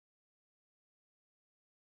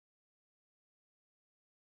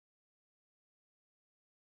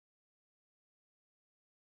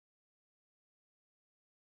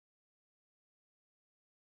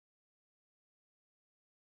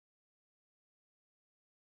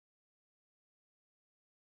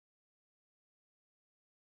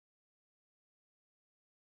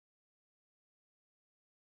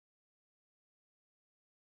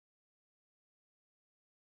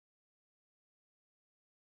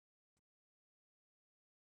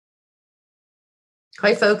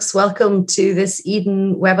Hi folks, welcome to this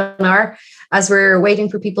Eden webinar. As we're waiting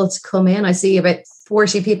for people to come in, I see about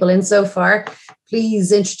 40 people in so far.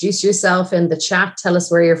 Please introduce yourself in the chat, tell us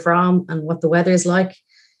where you're from and what the weather is like.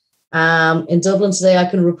 In Dublin today, I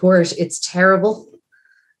can report it's terrible.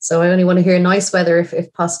 So I only want to hear nice weather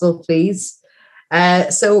if possible, please.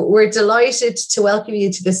 So we're delighted to welcome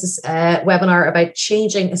you to this webinar about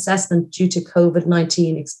changing assessment due to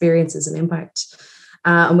COVID-19 experiences and impact.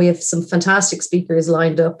 And we have some fantastic speakers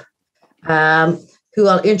lined up who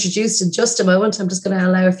I'll introduce in just a moment. I'm just going to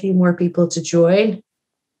allow a few more people to join.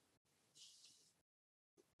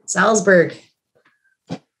 Salzburg.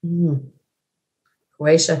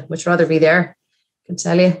 Croatia, much rather be there, I can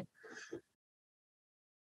tell you.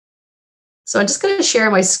 So I'm just going to share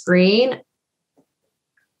my screen.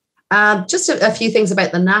 Just a few things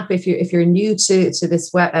about the NAP. If you're new to this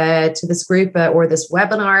group or this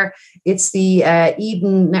webinar, it's the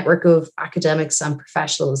Eden network of academics and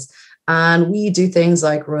professionals, and we do things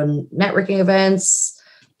like run networking events,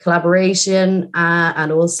 collaboration,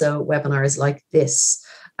 and also webinars like this.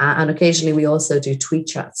 And occasionally we also do tweet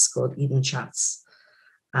chats called Eden Chats.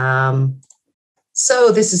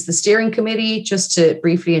 So this is the steering committee, just to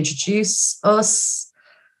briefly introduce us,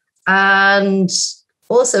 and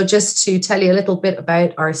also, just to tell you a little bit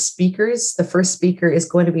about our speakers. The first speaker is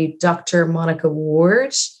going to be Dr. Monica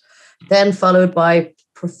Ward, then followed by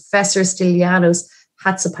Professor Stylianos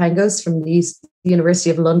Hatzipanagos from the University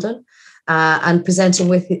of London, and presenting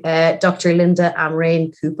with Dr. Linda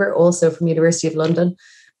Amrane-Cooper, also from University of London,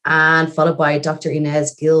 and followed by Dr.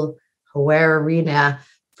 Inés Gil-Jaurena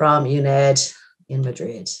from UNED in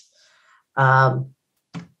Madrid.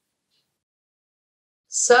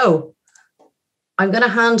 So I'm going to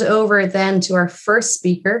hand over then to our first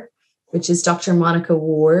speaker, which is Dr. Monica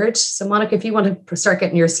Ward. So Monica, if you want to start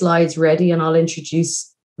getting your slides ready, and I'll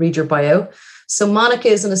read your bio. So Monica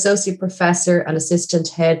is an associate professor and assistant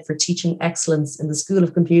head for teaching excellence in the School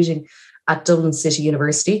of Computing at Dublin City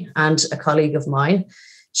University, and a colleague of mine.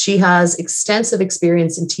 She has extensive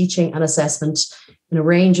experience in teaching and assessment in a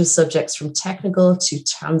range of subjects from technical to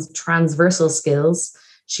transversal skills.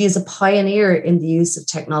 She is a pioneer in the use of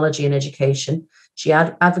technology in education. She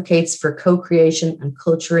advocates for co-creation and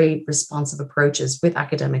culturally responsive approaches with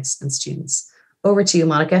academics and students. Over to you,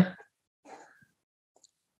 Monica.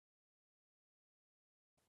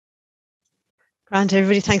 Grant,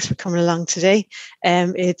 everybody, thanks for coming along today.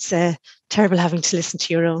 It's terrible having to listen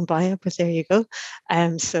to your own bio, but there you go.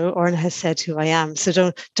 So Orna has said who I am.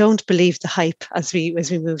 So don't believe the hype as we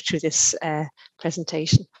move through this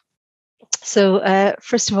presentation. So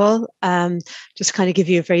first of all, just kind of give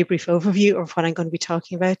you a very brief overview of what I'm going to be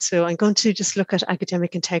talking about. So I'm going to just look at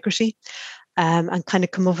academic integrity and kind of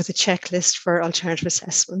come up with a checklist for alternative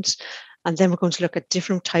assessment. And then we're going to look at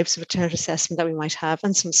different types of alternative assessment that we might have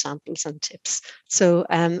and some samples and tips. So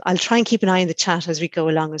I'll try and keep an eye on the chat as we go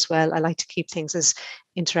along as well. I like to keep things as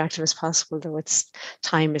interactive as possible, though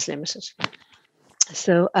time is limited.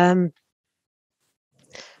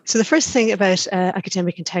 So the first thing about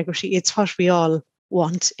academic integrity, it's what we all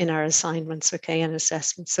want in our assignments, okay, and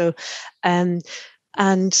assessments. So, and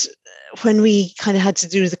when we kind of had to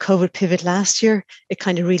do the COVID pivot last year, it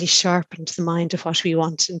kind of really sharpened the mind of what we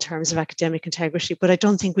want in terms of academic integrity. But I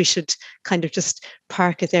don't think we should kind of just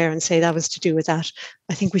park it there and say that was to do with that.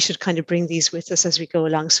 I think we should kind of bring these with us as we go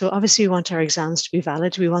along. So obviously we want our exams to be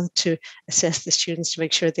valid. We want to assess the students to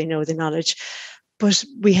make sure they know the knowledge. But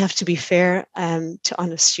we have to be fair to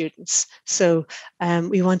honest students. So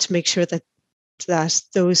we want to make sure that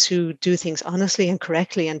those who do things honestly and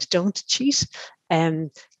correctly and don't cheat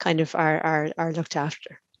kind of are looked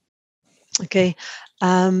after. Okay.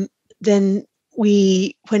 Then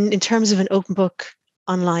when in terms of an open book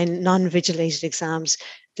online non-vigilated exams,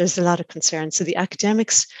 there's a lot of concern. So the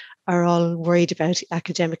academics are all worried about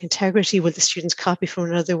academic integrity. Will the students copy from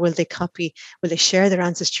another? Will they share their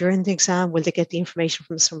answers during the exam? Will they get the information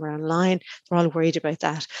from somewhere online? They're all worried about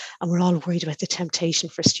that. And we're all worried about the temptation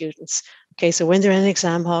for students. Okay, so when they're in an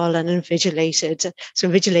exam hall and invigilated, so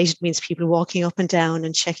invigilated means people walking up and down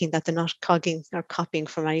and checking that they're not cogging or copying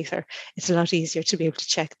from either. It's a lot easier to be able to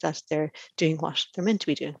check that they're doing what they're meant to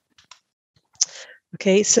be doing.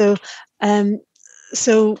 Okay, so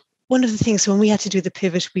one of the things when we had to do the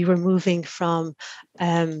pivot, we were moving from,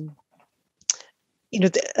 a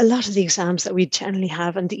lot of the exams that we generally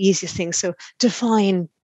have and the easiest things. So define,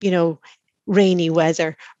 rainy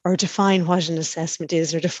weather, or define what an assessment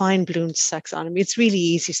is, or define Bloom's taxonomy. It's really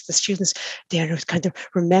easy. So the students, they're kind of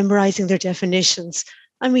memorizing their definitions,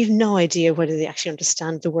 and we've no idea whether they actually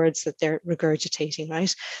understand the words that they're regurgitating,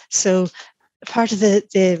 right? So part of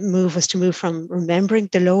the move was to move from remembering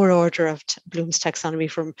the lower order of Bloom's taxonomy,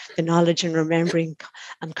 from the knowledge and remembering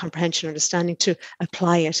and comprehension, understanding, to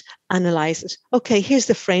apply it, analyze it. Okay, here's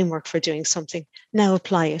the framework for doing something. Now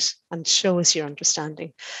apply it and show us your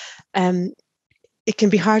understanding. It can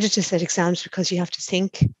be harder to set exams because you have to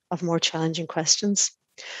think of more challenging questions.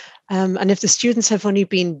 And if the students have only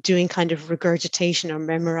been doing kind of regurgitation or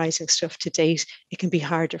memorizing stuff to date, it can be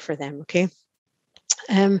harder for them, okay?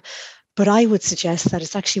 But I would suggest that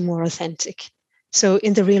it's actually more authentic. So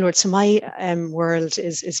in the real world, so my world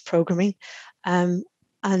is programming.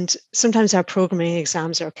 And sometimes our programming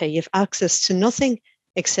exams are, okay, you have access to nothing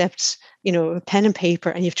except, a pen and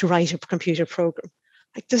paper, and you have to write a computer program.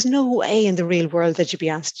 Like, there's no way in the real world that you'd be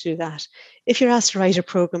asked to do that. If you're asked to write a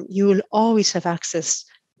program, you will always have access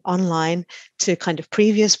online to kind of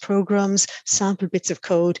previous programs, sample bits of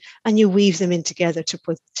code, and you weave them in together to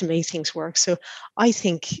make things work. So I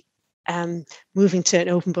think moving to an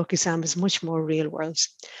open book exam is much more real world.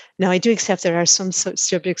 Now, I do accept there are some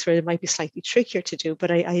subjects where it might be slightly trickier to do,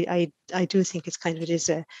 but I do think it is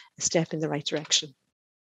a step in the right direction.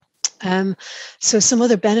 So some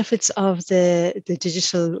other benefits of the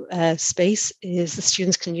digital space is the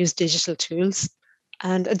students can use digital tools,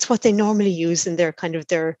 and it's what they normally use in their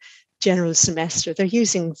general semester. They're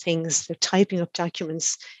using things, they're typing up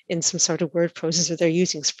documents in some sort of word processor, they're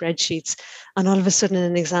using spreadsheets, and all of a sudden in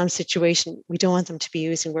an exam situation, we don't want them to be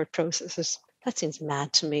using word processors. That seems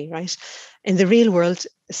mad to me, right? In the real world,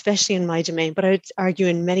 especially in my domain, but I would argue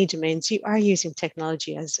in many domains, you are using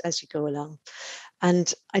technology as you go along.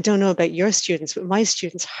 And I don't know about your students, but my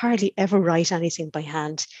students hardly ever write anything by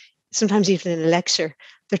hand. Sometimes even in a lecture,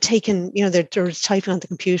 they're taking, they're typing on the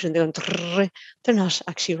computer and they're not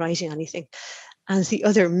actually writing anything. And the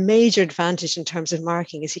other major advantage in terms of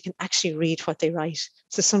marking is you can actually read what they write.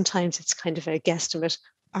 So sometimes it's kind of a guesstimate.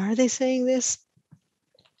 Are they saying this?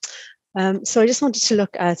 So I just wanted to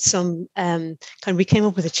look at some, we came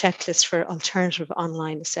up with a checklist for alternative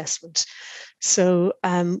online assessment. So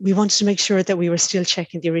we wanted to make sure that we were still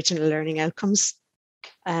checking the original learning outcomes,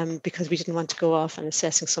 because we didn't want to go off and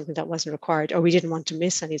assessing something that wasn't required, or we didn't want to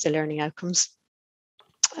miss any of the learning outcomes.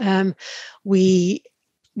 We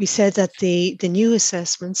said that the new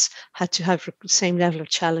assessments had to have the same level of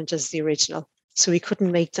challenge as the original. So we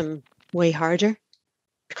couldn't make them way harder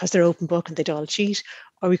because they're open book and they'd all cheat,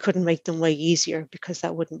 or we couldn't make them way easier because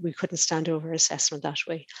we couldn't stand over assessment that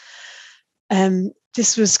way.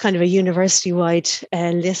 This was kind of a university-wide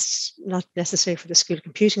list, not necessarily for the School of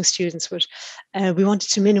Computing students, but we wanted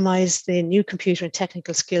to minimize the new computer and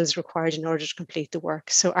technical skills required in order to complete the work.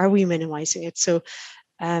 So are we minimizing it? So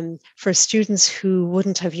for students who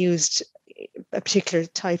wouldn't have used a particular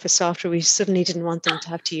type of software, we suddenly didn't want them to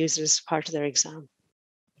have to use it as part of their exam.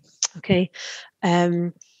 Okay.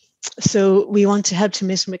 So we want to help to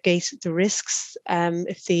mitigate the risks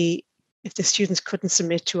if the students couldn't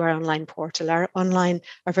submit to our online portal. Our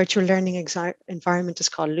virtual learning environment is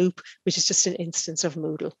called Loop, which is just an instance of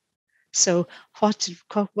Moodle. So what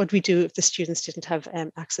would we do if the students didn't have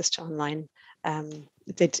access to online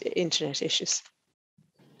internet issues?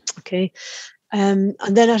 Okay. And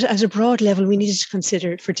then at a broad level, we needed to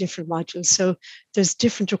consider it for different modules. So there's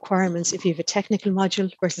different requirements if you have a technical module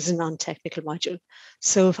versus a non-technical module.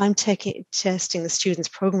 So if I'm testing the students'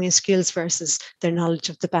 programming skills versus their knowledge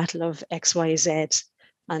of the battle of X, Y, Z,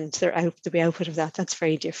 and the output of that, that's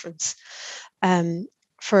very different.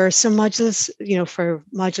 For some modules, for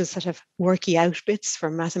modules that have worky out bits,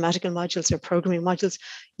 for mathematical modules or programming modules,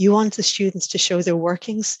 you want the students to show their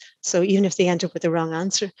workings. So even if they end up with the wrong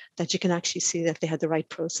answer, that you can actually see that they had the right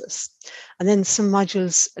process. And then some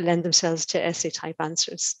modules lend themselves to essay type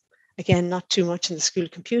answers. Again, not too much in the School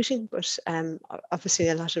of Computing, but obviously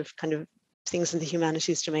a lot of kind of things in the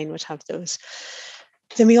humanities domain would have those.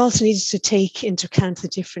 Then we also needed to take into account the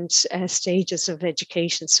different stages of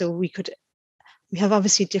education. So we have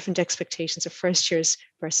obviously different expectations of first years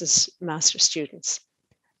versus master students.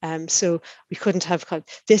 So we couldn't have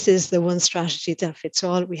this is the one strategy that fits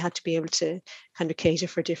all. We had to be able to kind of cater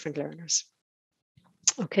for different learners.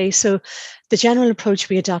 Okay, so the general approach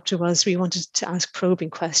we adopted was we wanted to ask probing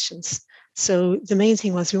questions. So the main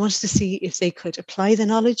thing was we wanted to see if they could apply the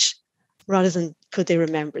knowledge rather than could they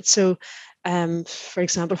remember it. So for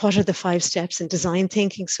example, what are the 5 steps in design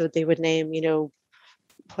thinking? So they would name,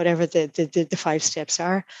 whatever the 5 steps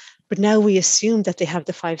are. But now we assume that they have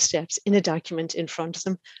the 5 steps in a document in front of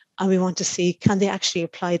them, and we want to see, can they actually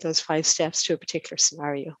apply those 5 steps to a particular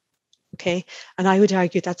scenario? Okay, and I would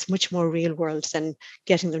argue that's much more real world than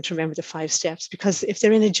getting them to remember the 5 steps, because if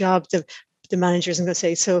they're in a job, the manager isn't going to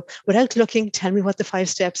say, so without looking, tell me what the 5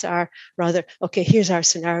 steps are. Rather, okay, here's our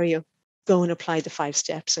scenario. go and apply the 5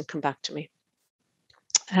 steps and come back to me.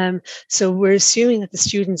 So we're assuming that the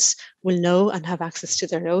students will know and have access to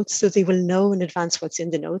their notes, so they will know in advance what's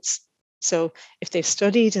in the notes. So if they've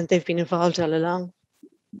studied and they've been involved all along,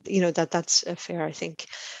 that's fair, I think.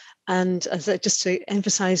 And just to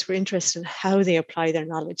emphasize, we're interested in how they apply their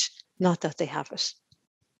knowledge, not that they have it.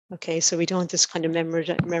 Okay, so we don't want this kind of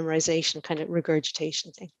memorization, kind of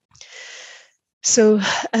regurgitation thing. So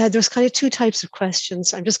there's kind of 2 types of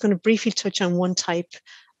questions. I'm just going to briefly touch on one type,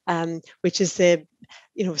 which is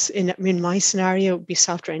in my scenario, it would be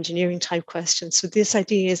software engineering type questions. So this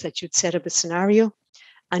idea is that you'd set up a scenario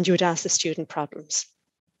and you would ask the student problems.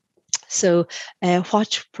 So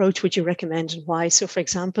what approach would you recommend and why? So for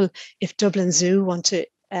example, if Dublin Zoo want to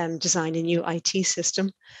design a new IT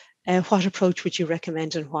system, what approach would you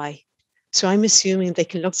recommend and why? So I'm assuming they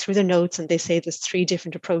can look through their notes and they say there's 3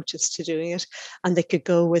 different approaches to doing it. And they could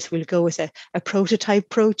we'll go with a prototype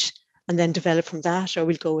approach and then develop from that, or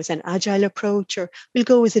we'll go with an agile approach, or we'll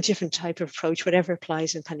go with a different type of approach, whatever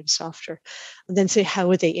applies in kind of software, and then say, how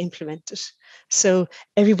would they implement it? So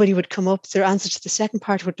everybody would come up, their answer to the second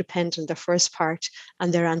part would depend on their first part,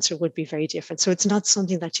 and their answer would be very different. So it's not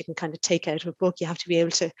something that you can kind of take out of a book. You have to be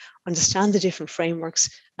able to understand the different frameworks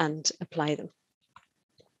and apply them.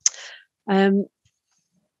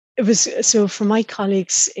 So for my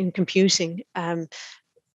colleagues in computing,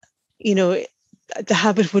 the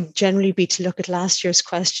habit would generally be to look at last year's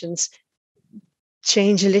questions,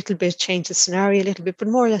 change a little bit, change the scenario a little bit, but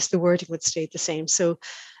more or less the wording would stay the same. So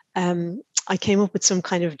I came up with some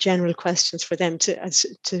kind of general questions for them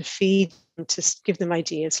to feed, to give them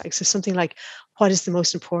ideas. So something like, what is the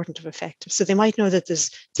most important of effective? So they might know that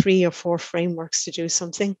there's 3 or 4 frameworks to do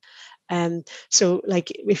something. So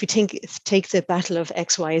like if you take the battle of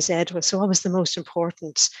X, Y, Z, so what was the most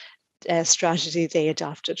important strategy they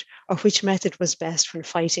adopted, or which method was best when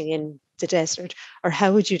fighting in the desert, or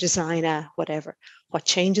how would you design whatever? What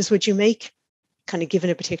changes would you make, kind of given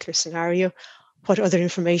a particular scenario? What other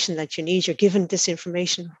information that you need? You're given this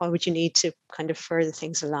information, what would you need to kind of further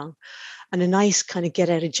things along? And a nice kind of get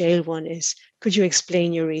out of jail one is, could you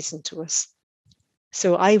explain your reason to us?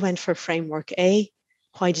 So I went for framework A.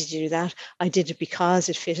 Why did you do that? I did it because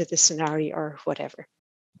it fitted the scenario or whatever.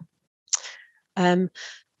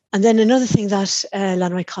 And then another thing that a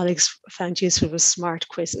lot of my colleagues found useful was smart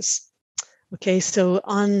quizzes. Okay, so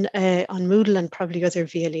on Moodle and probably other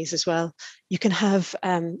VLEs as well, you can have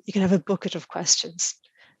a bucket of questions.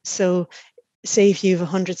 So say if you have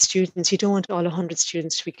 100 students, you don't want all 100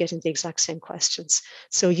 students to be getting the exact same questions.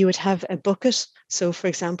 So you would have a bucket. So for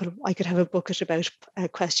example, I could have a bucket about a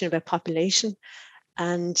question about population.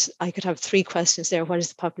 And I could have 3 questions there. What is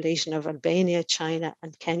the population of Albania, China,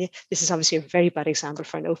 and Kenya? This is obviously a very bad example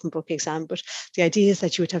for an open book exam, but the idea is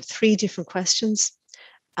that you would have 3 different questions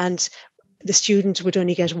and the student would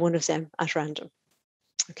only get one of them at random.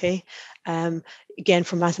 Okay. Again,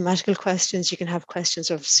 for mathematical questions, you can have questions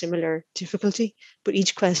of similar difficulty, but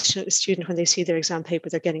each student, when they see their exam paper,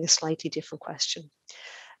 they're getting a slightly different question.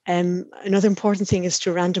 Another important thing is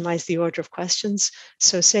to randomize the order of questions.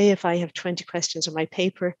 So say if I have 20 questions on my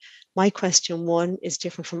paper, my question 1 is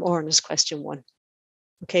different from Orna's question 1.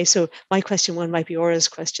 Okay, so my question 1 might be Orna's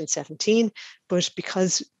question 17, but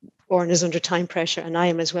because Orna's under time pressure and I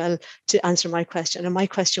am as well to answer my question, and my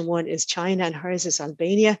question 1 is China and hers is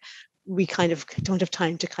Albania, we kind of don't have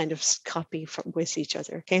time to kind of copy with each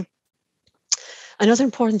other, okay? Another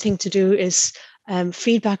important thing to do is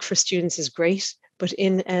feedback for students is great, but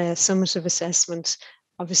in a summative assessment,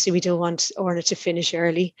 obviously we don't want Orna to finish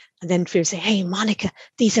early and then people say, hey, Monica,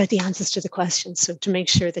 these are the answers to the questions. So to make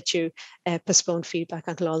sure that you postpone feedback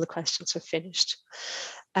until all the questions are finished.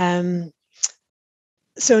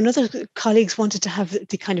 So another colleagues wanted to have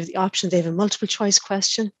the option, they have a multiple choice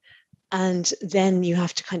question, and then you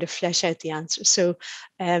have to kind of flesh out the answer. So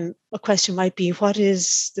a question might be, what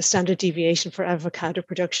is the standard deviation for avocado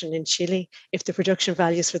production in Chile if the production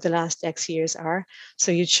values for the last X years are?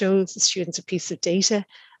 So you'd show the students a piece of data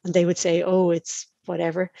and they would say, oh, it's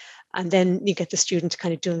whatever. And then you get the student to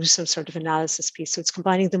kind of do some sort of analysis piece. So it's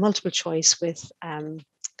combining the multiple choice with kind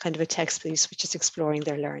of a text piece, which is exploring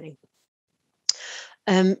their learning.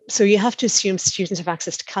 So you have to assume students have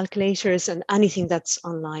access to calculators and anything that's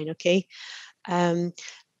online, okay?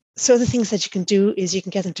 So the things that you can do is you can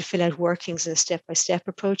get them to fill out workings in a step-by-step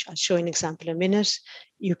approach. I'll show you an example in a minute.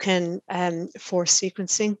 You can force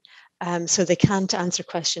sequencing. So they can't answer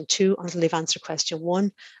question 2 until they've answered question 1,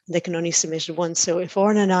 and they can only submit it once. So if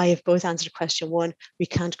Orna and I have both answered question 1, we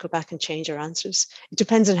can't go back and change our answers. It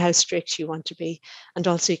depends on how strict you want to be. And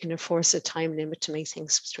also you can enforce a time limit to make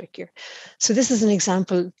things stricter. So this is an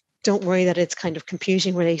example don't worry that it's kind of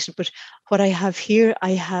computing related, but what I have here,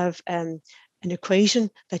 I have an equation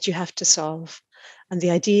that you have to solve. And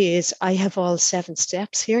the idea is I have all 7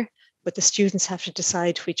 steps here, but the students have to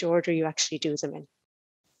decide which order you actually do them in.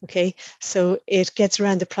 Okay, so it gets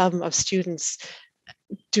around the problem of students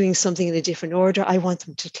doing something in a different order. I want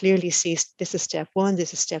them to clearly see this is step 1,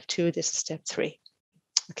 this is step 2, this is step 3.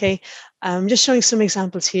 Okay, I'm just showing some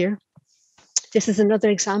examples here. This is another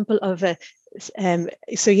example of a,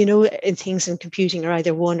 so in things in computing are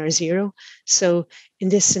either 1 or 0. So in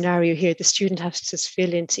this scenario here, the student has to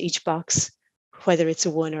fill into each box whether it's a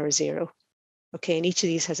 1 or a 0. Okay, and each of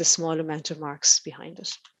these has a small amount of marks behind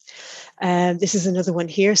it. This is another one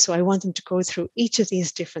here. So I want them to go through each of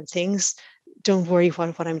these different things. Don't worry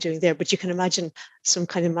what I'm doing there, but you can imagine some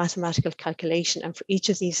kind of mathematical calculation. And for each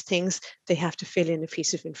of these things, they have to fill in a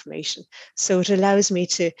piece of information. So it allows me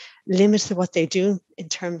to limit what they do in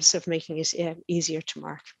terms of making it easier to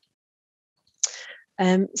mark.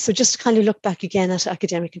 So just to kind of look back again at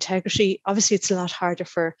academic integrity, obviously it's a lot harder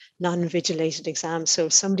for non-invigilated exams. So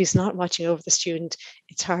if somebody's not watching over the student,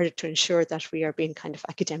 it's harder to ensure that we are being kind of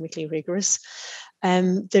academically rigorous.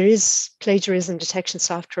 There is plagiarism detection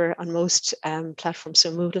software on most platforms.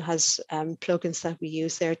 So Moodle has plugins that we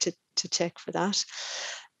use there to check for that.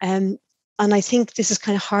 And I think this is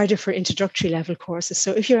kind of harder for introductory level courses.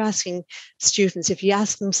 So if you're asking students, if you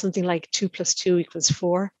ask them something like 2 + 2 =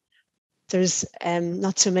 4, there's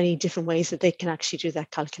not so many different ways that they can actually do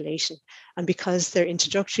that calculation. And because they're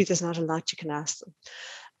introductory, there's not a lot you can ask them.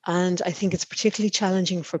 And I think it's particularly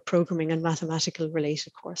challenging for programming and mathematical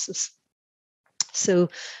related courses. So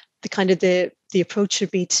the approach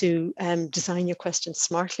should be to design your questions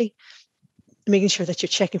smartly, making sure that you're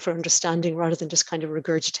checking for understanding rather than just kind of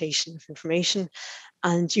regurgitation of information.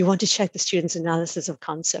 And you want to check the student's analysis of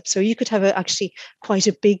concepts. So you could have actually quite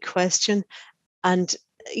a big question, and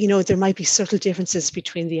there might be subtle differences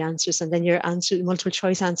between the answers, and then your multiple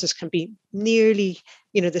choice answers can be nearly,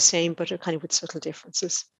 the same, but are kind of with subtle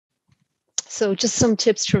differences. So just some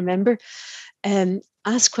tips to remember.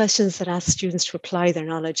 Ask questions that ask students to apply their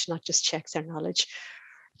knowledge, not just check their knowledge.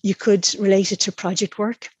 You could relate it to project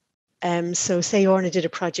work. So say Orna did a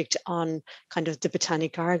project on kind of the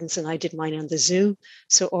Botanic Gardens and I did mine on the zoo.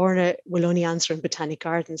 So Orna will only answer in Botanic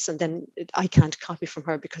Gardens, and then I can't copy from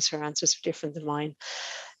her because her answers are different than mine.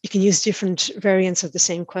 You can use different variants of the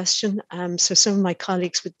same question. So some of my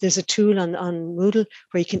colleagues, there's a tool on Moodle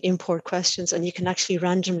where you can import questions and you can actually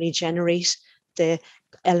randomly generate the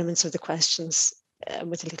elements of the questions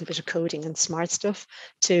with a little bit of coding and smart stuff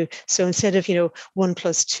too. So instead of 1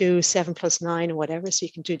 + 2, 7 + 9 or whatever, so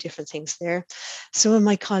you can do different things there. Some of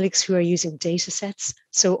my colleagues who are using data sets,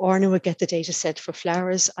 so Orna would get the data set for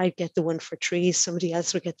flowers, I'd get the one for trees, somebody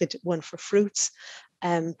else would get the one for fruits.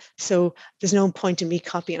 So there's no point in me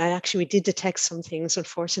copying. We did detect some things,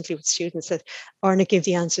 unfortunately, with students that Orna gave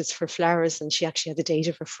the answers for flowers and she actually had the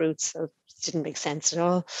data for fruits, so it didn't make sense at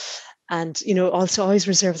all. And also always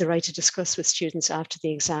reserve the right to discuss with students after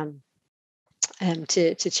the exam,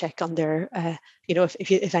 to check on their,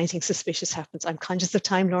 if anything suspicious happens. I'm conscious of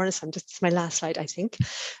time, Lawrence. It's my last slide, I think.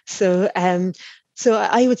 So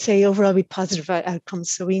I would say overall we positive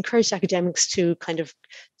outcomes. So we encourage academics to kind of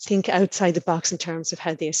think outside the box in terms of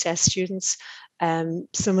how they assess students.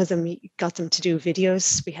 Some of them got them to do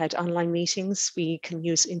videos. We had online meetings. We can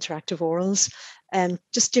use interactive orals.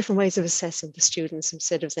 Just different ways of assessing the students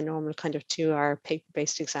instead of the normal kind of 2-hour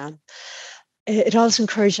paper-based exam. It also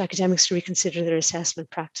encouraged academics to reconsider their assessment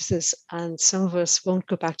practices, and some of us won't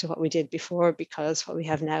go back to what we did before because what we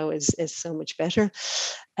have now is so much better,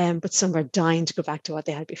 but some are dying to go back to what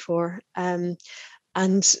they had before.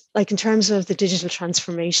 And like in terms of the digital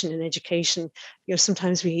transformation in education,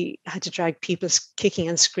 sometimes we had to drag people kicking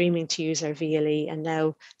and screaming to use our VLE, and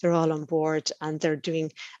now they're all on board and they're doing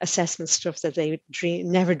assessment stuff that they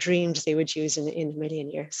never dreamed they would use in a million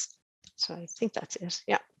years. So I think that's it.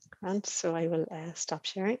 Yeah, and so I will stop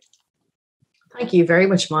sharing. Thank you very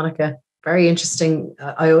much, Monica. Very interesting.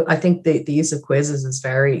 I think the use of quizzes is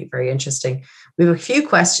very, very interesting. We have two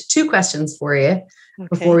questions for you. Okay.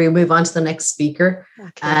 Before we move on to the next speaker.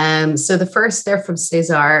 Okay. So the first there from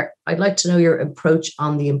Cesar, I'd like to know your approach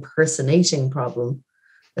on the impersonating problem,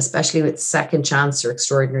 especially with second chance or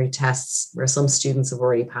extraordinary tests where some students have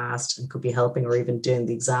already passed and could be helping or even doing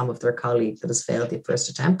the exam of their colleague that has failed the first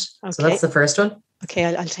attempt. Okay. So that's the first one. Okay,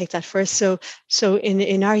 I'll take that first. So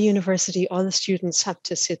in our university, all the students have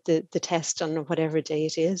to sit the test on whatever day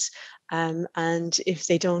it is. And if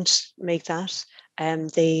they don't make that,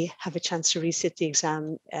 they have a chance to resit the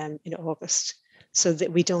exam in August. so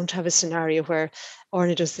that we don't have a scenario where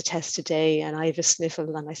Orna does the test today and I have a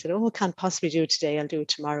sniffle and I said, oh, I can't possibly do it today, I'll do it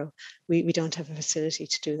tomorrow. We don't have a facility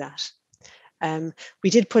to do that. We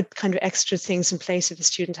did put kind of extra things in place if the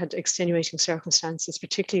student had extenuating circumstances,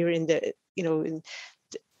 particularly in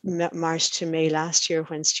in March to May last year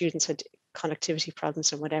when students had connectivity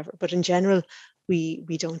problems and whatever. But in general,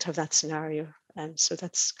 we don't have that scenario. So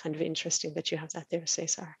that's kind of interesting that you have that there,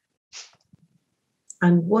 Cesar.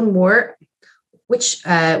 And one more, which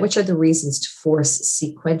are the reasons to force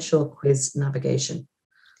sequential quiz navigation?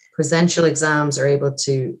 Presential exams are able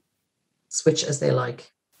to switch as they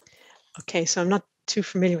like. Okay, so I'm not too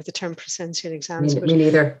familiar with the term presential exams. Me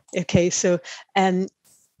neither. Okay, so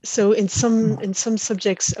so in some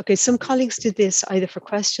subjects, okay, some colleagues did this either for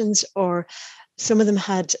questions, or some of them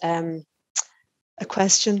had a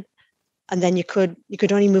question, and then you could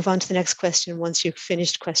only move on to the next question once you've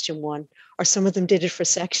finished question one. Or some of them did it for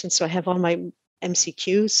sections. So I have all my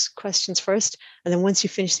MCQs questions first, and then once you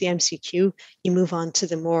finish the MCQ, you move on to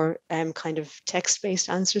the more kind of text-based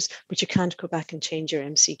answers, but you can't go back and change your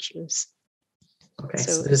MCQs. Okay,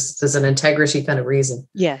 so there's an integrity kind of reason.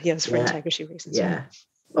 Yeah, it's for integrity reasons. Yeah.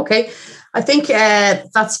 Okay, I think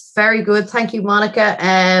that's very good. Thank you, Monica.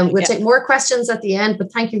 We'll take more questions at the end,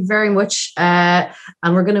 but thank you very much. And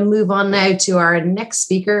we're going to move on now to our next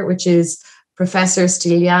speaker, which is Professor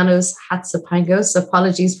Stylianos Hatzipanagos.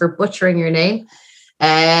 Apologies for butchering your name.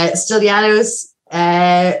 Stylianos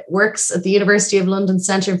works at the University of London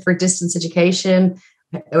Centre for Distance Education,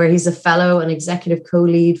 where he's a fellow and executive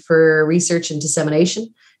co-lead for research and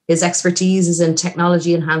dissemination. His expertise is in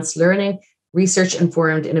technology-enhanced learning,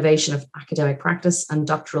 research-informed innovation of academic practice, and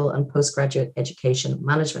doctoral and postgraduate education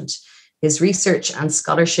management. His research and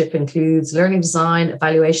scholarship includes learning design,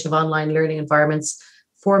 evaluation of online learning environments,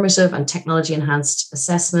 formative and technology-enhanced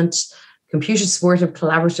assessment, computer-supported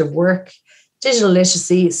collaborative work, digital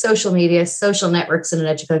literacy, social media, social networks in an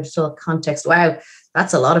educational context. Wow,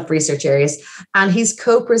 that's a lot of research areas. And he's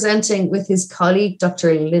co-presenting with his colleague,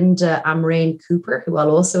 Dr. Linda Amrane-Cooper, who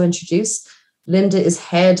I'll also introduce. Linda is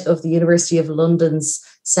head of the University of London's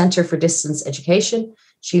Centre for Distance Education.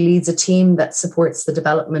 She leads a team that supports the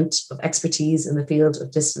development of expertise in the field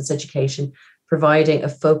of distance education, providing a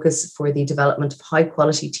focus for the development of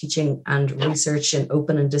high-quality teaching and research in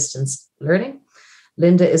open and distance learning.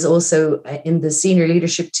 Linda is also in the senior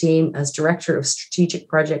leadership team as Director of Strategic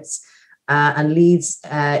Projects and leads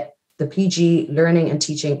the PG Learning and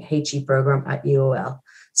Teaching HE program at UOL.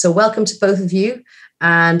 So welcome to both of you,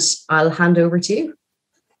 and I'll hand over to you.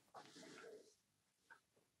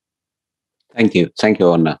 Thank you. Thank you,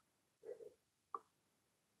 Orna.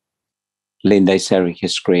 Linda is sharing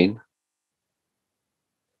his screen.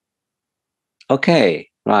 Okay,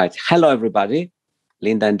 right. Hello, everybody.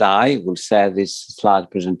 Linda and I will share this slide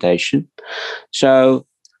presentation. So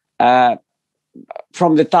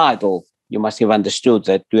from the title, you must have understood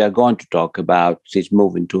that we are going to talk about this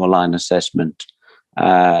move into online assessment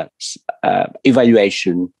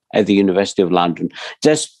evaluation at the University of London.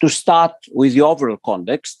 Just to start with the overall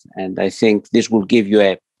context, and I think this will give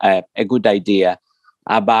you a good idea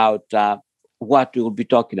about what we will be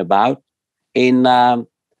talking about. In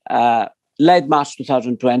late March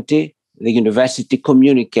 2020, the university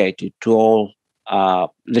communicated to all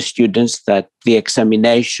the students that the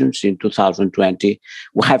examinations in 2020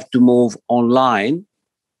 will have to move online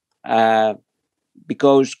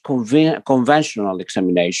because conventional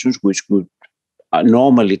examinations, which would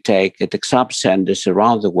normally take at exam centers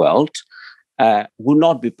around the world, would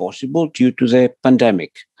not be possible due to the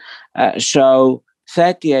pandemic. So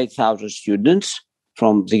 38,000 students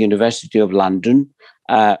from the University of London,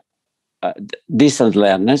 distance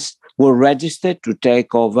learners, were registered to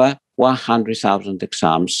take over 100,000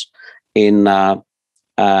 exams in the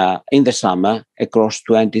summer across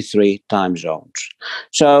 23 time zones.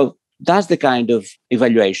 So that's the kind of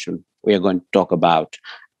evaluation we are going to talk about.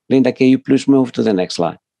 Linda, can you please move to the next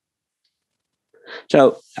slide?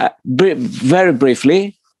 So very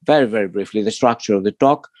briefly, the structure of the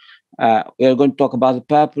talk. We are going to talk about the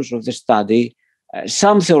purpose of the study,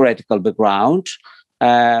 some theoretical background.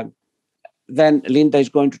 Then Linda is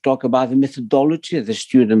going to talk about the methodology, the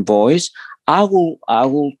student voice. I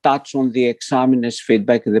will touch on the examiner's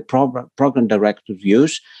feedback and the program director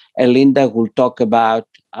views, and Linda will talk about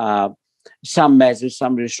some measures,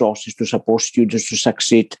 some resources to support students to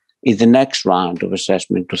succeed in the next round of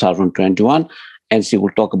assessment 2021, and she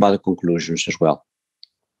will talk about the conclusions as well.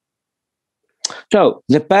 So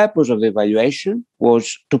the purpose of the evaluation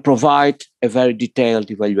was to provide a very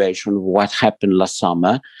detailed evaluation of what happened last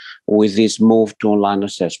summer with this move to online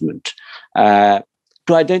assessment, to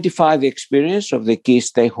identify the experience of the key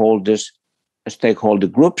stakeholders stakeholder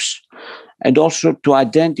groups, and also to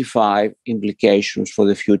identify implications for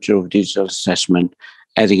the future of digital assessment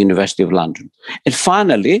at the University of London. And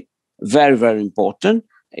finally, very, very important,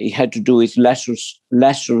 it had to do with lessons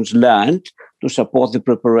learned to support the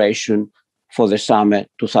preparation for the summer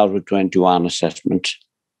 2021 assessment.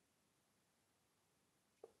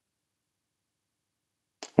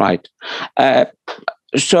 Right.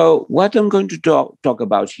 So what I'm going to talk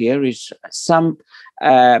about here is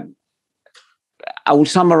I will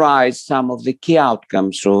summarize some of the key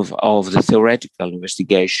outcomes of the theoretical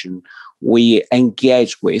investigation we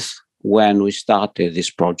engaged with when we started this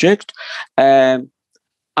project. I'm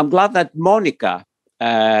glad that Monica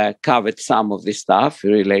covered some of this stuff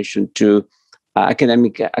in relation to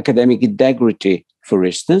academic integrity, for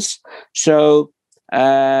instance. So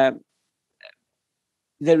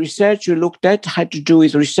the research you looked at had to do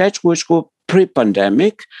with research which was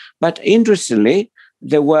pre-pandemic, but interestingly,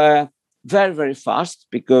 they were very, very fast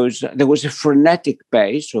because there was a frenetic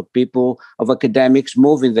pace of academics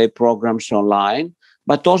moving their programs online,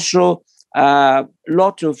 but also a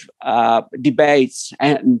lot of debates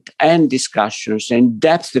and discussions and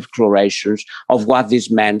depth explorations of what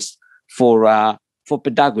this meant for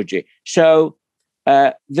pedagogy. So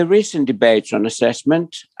the recent debates on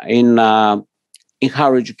assessment in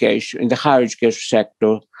higher education, in the higher education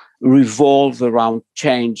sector, revolve around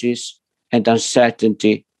changes and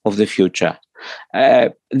uncertainty of the future.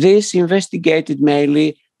 This investigated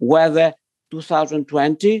mainly whether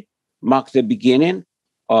 2020 marked the beginning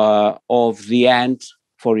of the end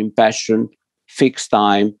for in-person,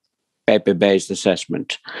 fixed-time, paper-based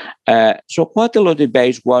assessment. So quite a lot of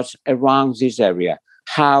debate was around this area,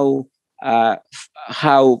 how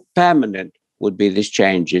permanent would be these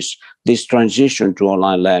changes, this transition to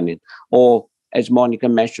online learning, or as Monica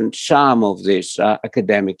mentioned, some of these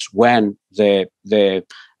academics, when the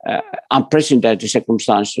unprecedented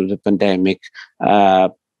circumstances of the pandemic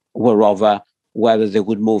were over, whether they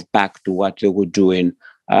would move back to what they were doing,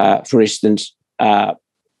 for instance,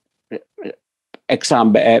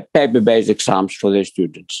 paper-based exams for their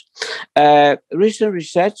students. Recent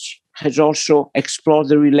research has also explored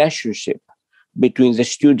the relationship between the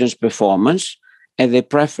students' performance and their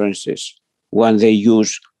preferences when they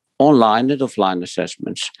use online and offline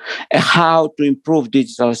assessments, and how to improve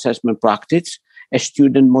digital assessment practice and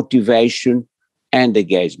student motivation and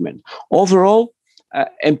engagement. Overall,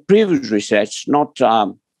 in previous research, not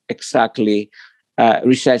exactly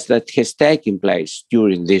research that has taken place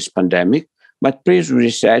during this pandemic, but previous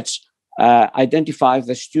research identified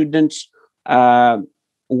that students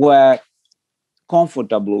were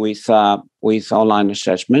comfortable with online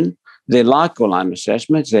assessment. They like online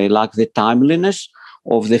assessments. They like the timeliness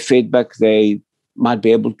of the feedback they might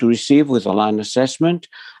be able to receive with online assessment.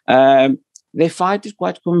 They find it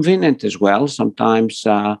quite convenient as well, sometimes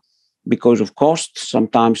because of cost,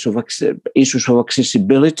 sometimes of issues of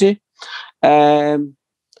accessibility.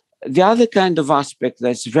 The other kind of aspect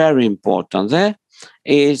that's very important there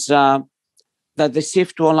is that the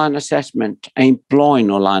shift to online assessment and employing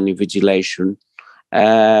online invigilation,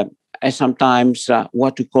 and sometimes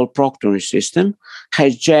what we call proctoring system,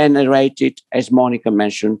 has generated, as Monica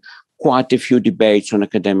mentioned, quite a few debates on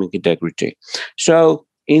academic integrity. So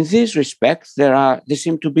in this respect, there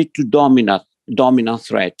seem to be two dominant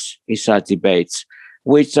threats in such debates,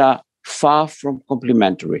 which are far from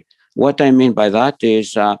complementary. What I mean by that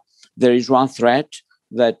is there is one threat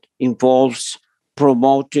that involves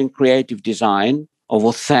promoting creative design of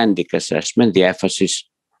authentic assessment. The emphasis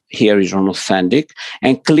here is on authentic,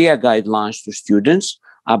 and clear guidelines to students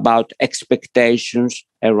about expectations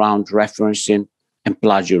around referencing and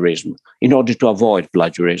plagiarism in order to avoid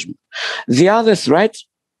plagiarism. The other threat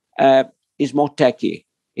is more techy,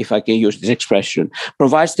 if I can use this expression,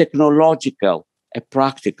 provides technological and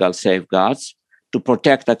practical safeguards to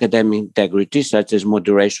protect academic integrity, such as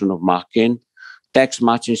moderation of marking, text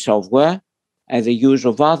matching software, and the use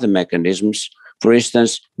of other mechanisms, for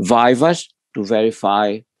instance, vivas to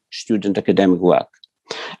verify student academic work.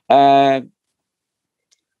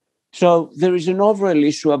 So there is an overall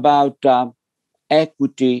issue about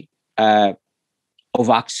equity of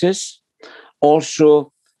access.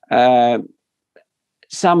 Also,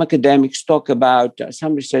 some academics talk about,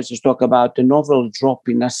 some researchers talk about an overall drop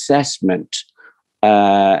in assessment,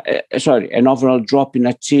 an overall drop in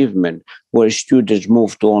achievement where students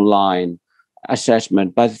move to online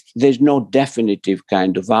assessment, but there's no definitive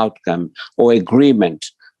kind of outcome or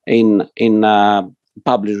agreement in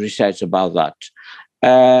published research about that.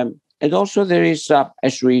 And also there is,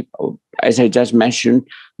 as I just mentioned,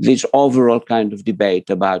 this overall kind of debate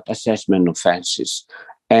about assessment offenses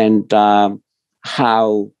and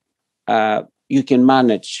how you can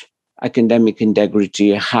manage academic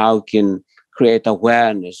integrity, how you can create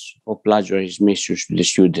awareness of plagiarism issues to the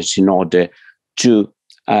students in order to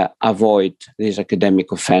avoid these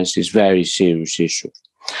academic offenses, very serious issues.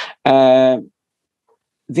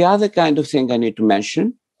 The other kind of thing I need to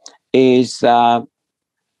mention is that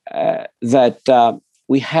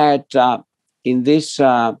we had in these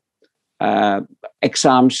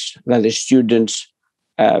exams that the students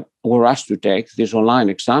were asked to take, these online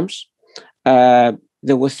exams,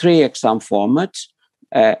 there were 3 exam formats,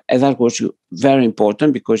 and that was very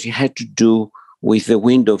important because it had to do with the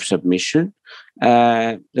window of submission.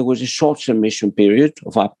 There was a short submission period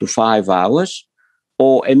of up to 5 hours,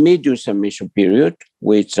 or a medium submission period,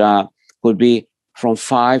 which could be from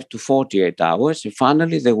 5 to 48 hours. And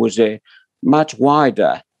finally, there was a much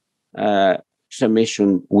wider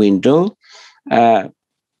submission window,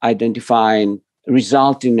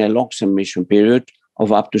 resulting in a long submission period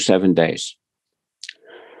of up to 7 days.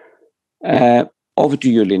 Over to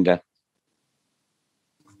you, Linda.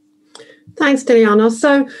 Thanks, Stylianos.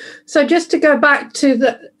 So just to go back to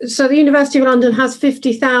the University of London has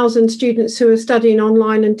 50,000 students who are studying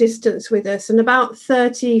online and distance with us, and about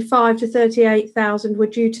 35 to 38,000 were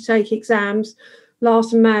due to take exams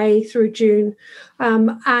last May through June.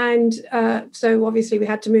 So obviously we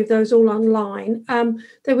had to move those all online.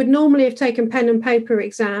 They would normally have taken pen and paper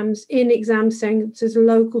exams in exam centres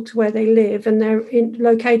local to where they live, and they're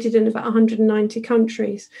located in about 190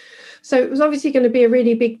 countries. So it was obviously going to be a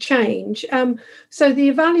really big change. So the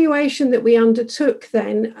evaluation that we undertook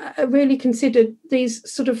then really considered these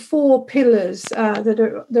sort of 4 pillars that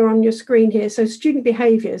are on your screen here. So student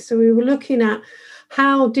behaviours. So we were looking at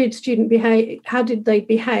how did student behave? How did they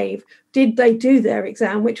behave? Did they do their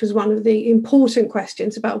exam, which was one of the important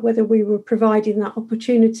questions about whether we were providing that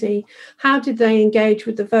opportunity? How did they engage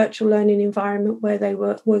with the virtual learning environment where they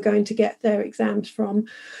were going to get their exams from?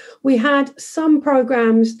 We had some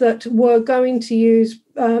programs that were going to use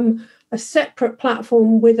a separate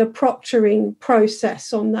platform with a proctoring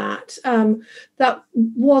process on that. That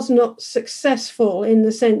was not successful in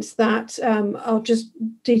the sense that, I'll just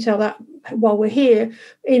detail that while we're here,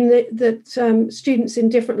 in that students in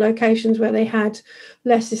different locations where they had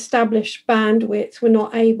less established bandwidth were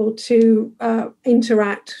not able to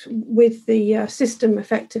interact with the system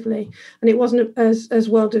effectively, and it wasn't as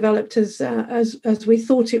well developed as we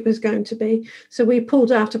thought it was going to be. So we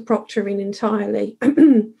pulled out of proctoring entirely.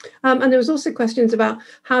 And there was also questions about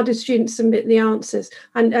how did students submit the answers,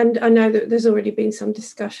 and I know that there's already been some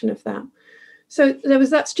discussion of that. So there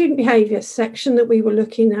was that student behaviour section that we were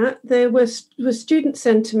looking at. There was student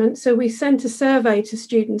sentiment. So we sent a survey to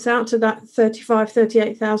students out to that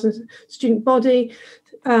 38,000 student body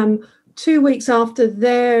 2 weeks after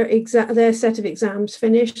their set of exams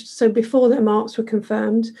finished, so before their marks were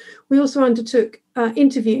confirmed. We also undertook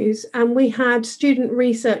interviews, and we had student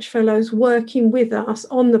research fellows working with us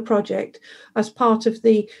on the project as part of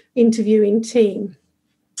the interviewing team.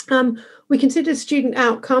 We considered student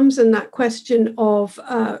outcomes and that question of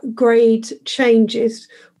grade changes,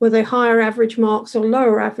 were they higher average marks or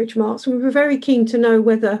lower average marks? And we were very keen to know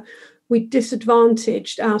whether we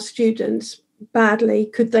disadvantaged our students badly.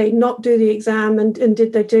 Could they not do the exam, and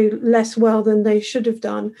did they do less well than they should have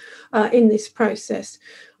done in this process?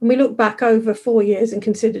 And we looked back over 4 years and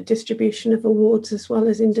considered distribution of awards as well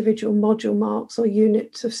as individual module marks or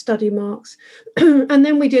units of study marks. And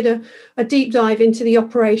then we did a deep dive into the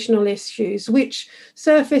operational issues, which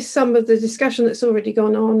surfaced some of the discussion that's already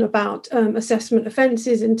gone on about assessment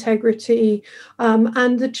offences, integrity,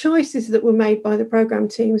 and the choices that were made by the programme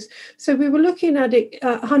teams. So we were looking at it,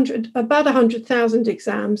 about 100,000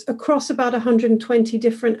 exams across about 120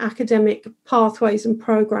 different academic pathways and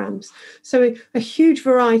programmes. So a huge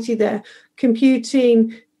variety there: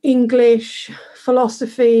 computing, English,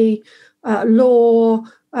 philosophy, law,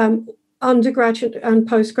 undergraduate and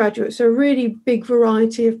postgraduate. So a really big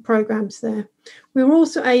variety of programs there. We were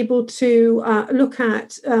also able to look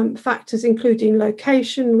at factors including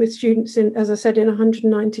location with students in, as I said, in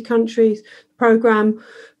 190 countries, program,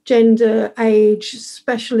 gender, age,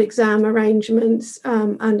 special exam arrangements,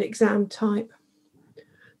 and exam type.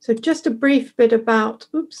 So just a brief bit about,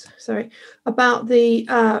 about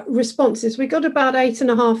the responses. We got about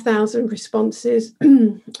 8,500 responses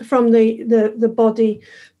from the body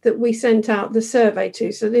that we sent out the survey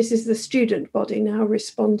to. So this is the student body now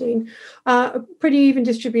responding. A pretty even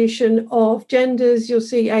distribution of genders. You'll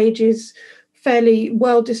see ages fairly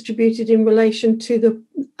well distributed in relation to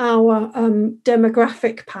our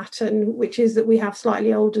demographic pattern, which is that we have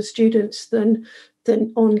slightly older students than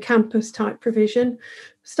than on-campus type provision.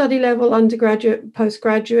 Study level, undergraduate,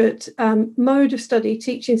 postgraduate, mode of study,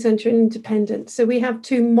 teaching centre and independent. So we have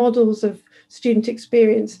two models of student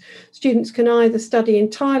experience. Students can either study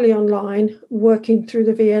entirely online, working through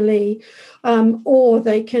the VLE, or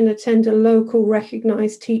they can attend a local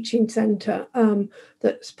recognised teaching centre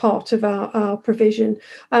that's part of our provision.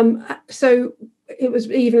 So it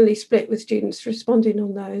was evenly split with students responding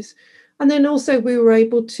on those. And then also we were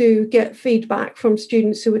able to get feedback from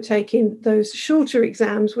students who were taking those shorter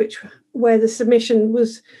exams, where the submission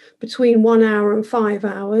was between 1 hour and 5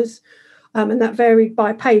 hours. And that varied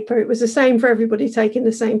by paper. It was the same for everybody taking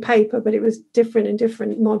the same paper, but it was different in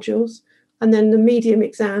different modules. And then the medium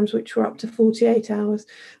exams, which were up to 48 hours.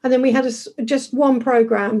 And then we had just one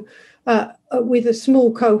programme with a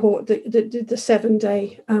small cohort that did the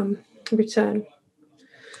 7-day return.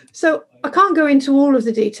 So I can't go into all of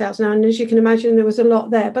the details now, and as you can imagine, there was a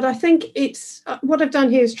lot there. But I think it's what I've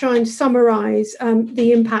done here is try and summarise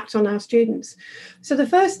the impact on our students. So the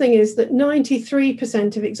first thing is that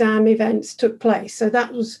 93% of exam events took place. So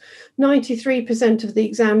that was 93% of the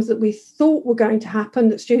exams that we thought were going to happen,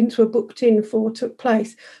 that students were booked in for, took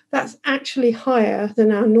place. That's actually higher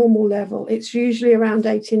than our normal level. It's usually around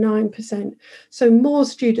 89%. So more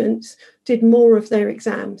students did more of their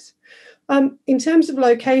exams. In terms of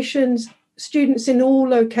locations, students in all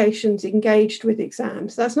locations engaged with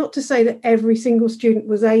exams. That's not to say that every single student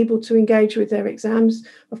was able to engage with their exams.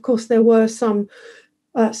 Of course, there were some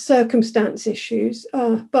circumstance issues,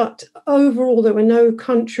 but overall, there were no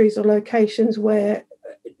countries or locations where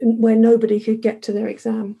nobody could get to their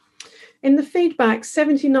exam. In the feedback,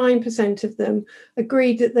 79% of them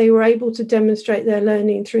agreed that they were able to demonstrate their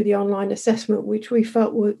learning through the online assessment, which we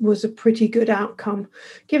felt was a pretty good outcome.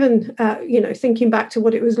 Given, thinking back to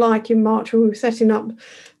what it was like in March when we were setting up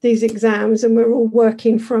these exams and we're all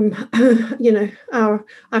working from, our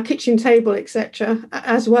kitchen table, etc.,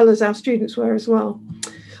 as well as our students were as well.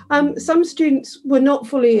 Some students were not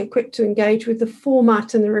fully equipped to engage with the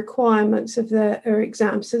format and the requirements of their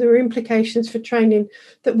exams. So there were implications for training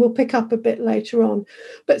that we'll pick up a bit later on.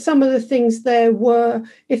 But some of the things there were,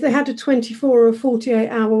 if they had a 24 or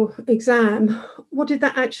 48-hour exam, what did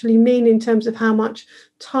that actually mean in terms of how much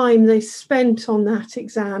time they spent on that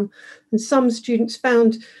exam? And some students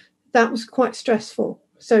found that was quite stressful.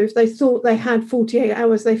 So if they thought they had 48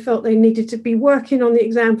 hours, they felt they needed to be working on the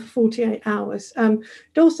exam for 48 hours. It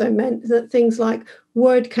also meant that things like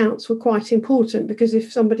word counts were quite important, because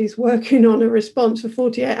if somebody's working on a response for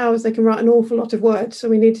 48 hours, they can write an awful lot of words. So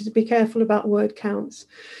we needed to be careful about word counts.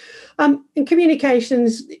 In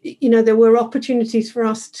communications, there were opportunities for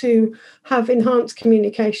us to have enhanced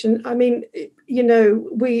communication. I mean,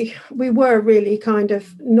 we were really kind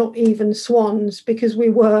of not even swans, because we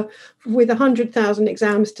were with 100,000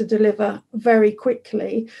 exams to deliver very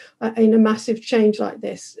quickly in a massive change like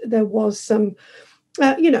this. There was some,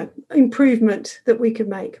 improvement that we could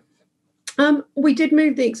make. We did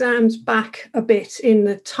move the exams back a bit in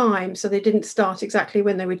the time, so they didn't start exactly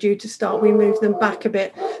when they were due to start. We moved them back a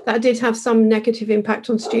bit. That did have some negative impact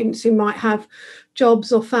on students who might have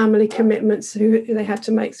jobs or family commitments, who they had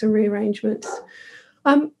to make some rearrangements.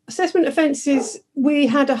 Assessment offences, we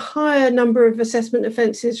had a higher number of assessment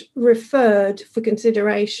offences referred for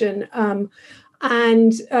consideration,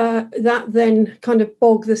 and that then kind of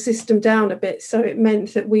bogged the system down a bit. So it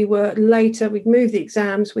meant that we were later, we'd moved the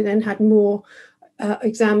exams, we then had more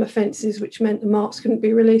exam offences, which meant the marks couldn't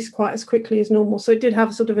be released quite as quickly as normal. So it did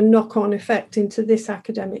have sort of a knock-on effect into this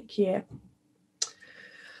academic year.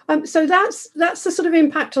 So that's the sort of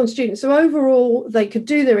impact on students. So overall, they could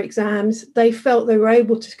do their exams. They felt they were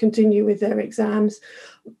able to continue with their exams.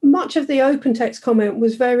 Much of the open text comment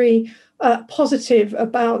was very positive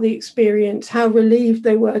about the experience, how relieved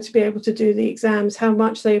they were to be able to do the exams, how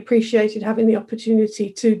much they appreciated having the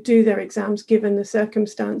opportunity to do their exams given the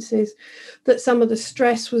circumstances, that some of the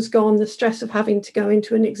stress was gone, the stress of having to go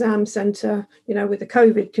into an exam centre, with the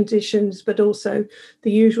COVID conditions, but also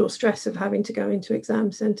the usual stress of having to go into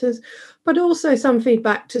exam centres, but also some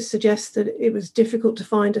feedback to suggest that it was difficult to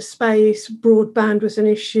find a space, broadband was an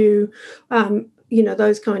issue,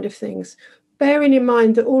 those kind of things. Bearing in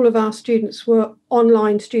mind that all of our students were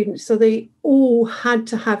online students, so they all had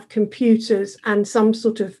to have computers and some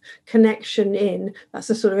sort of connection in.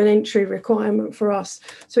 That's a sort of an entry requirement for us.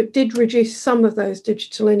 So it did reduce some of those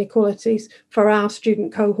digital inequalities for our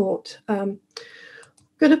student cohort. I'm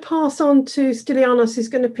going to pass on to Stylianos, who's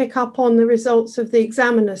going to pick up on the results of the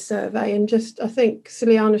examiner survey. And I think,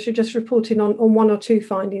 Stylianos, you're just reporting on one or two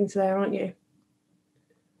findings there, aren't you?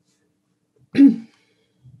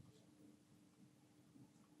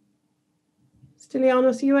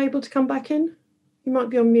 Stylianos, are you able to come back in? You might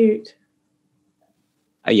be on mute.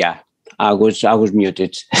 Yeah, I was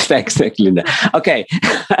muted. Thanks, Linda. Okay,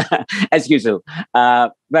 as usual,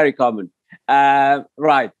 very common.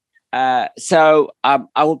 Right. So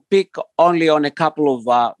I will pick only on a couple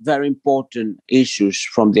of very important issues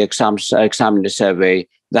from the examiner survey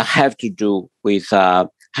that have to do with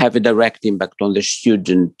have a direct impact on the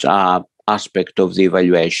student aspect of the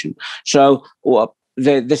evaluation. So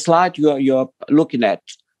the slide you're looking at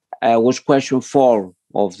was question 4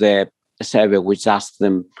 of the survey, which asked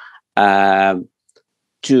them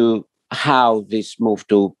to how this move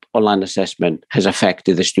to online assessment has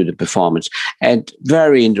affected the student performance. And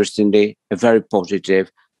very interestingly, very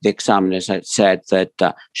positive, the examiners had said that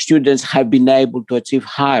students have been able to achieve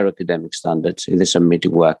higher academic standards in the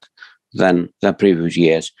submitted work than the previous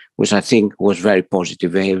years, which I think was very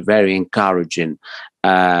positive, a very encouraging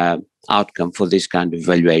outcome for this kind of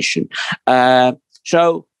evaluation.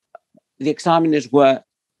 So the examiners were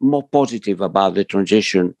more positive about the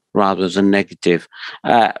transition rather than negative.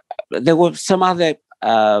 There were some other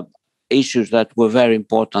issues that were very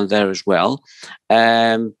important there as well.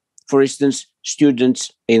 For instance,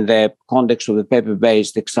 students in the context of the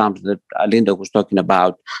paper-based exams that Linda was talking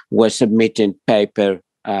about were submitting paper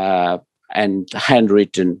and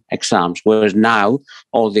handwritten exams, whereas now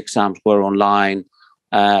all the exams were online.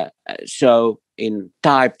 So in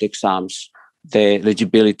typed exams, the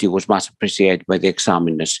eligibility was much appreciated by the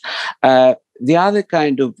examiners. The other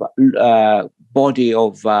kind of body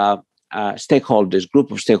of stakeholders,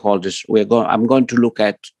 group of stakeholders I'm going to look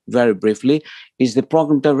at very briefly is the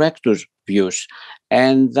program director's views.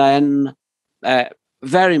 And then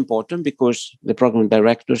very important, because the program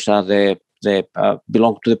directors are they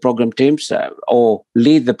belong to the program teams or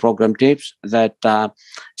lead the program teams that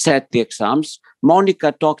set the exams.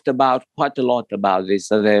 Monica talked about quite a lot about this.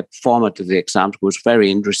 The format of the exams was very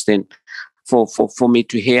interesting for me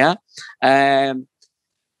to hear.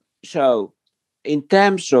 So in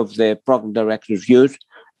terms of the program director's views,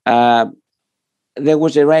 there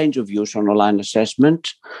was a range of views on online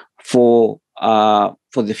assessment for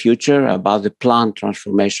the future, about the planned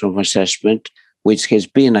transformation of assessment, which has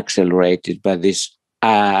been accelerated by this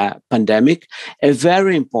pandemic. A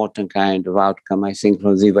very important kind of outcome, I think,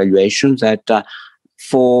 from the evaluation that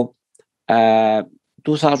for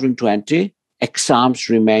 2020, exams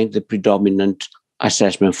remained the predominant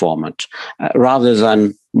assessment format, rather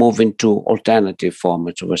than moving to alternative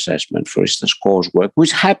formats of assessment, for instance, coursework,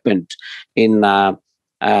 which happened in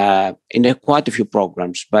quite a few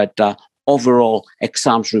programs, but overall,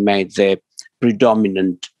 exams remained the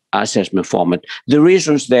predominant assessment format. The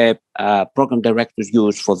reasons the program directors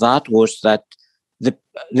used for that was that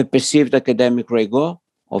the perceived academic rigor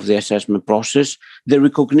of the assessment process, the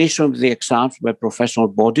recognition of the exams by professional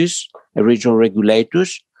bodies, regional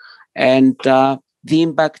regulators, and the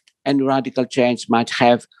impact and radical change might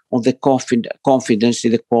have on the confidence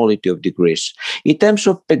in the quality of degrees. In terms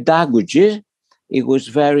of pedagogy, it was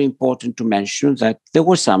very important to mention that there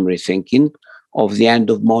was some rethinking of the end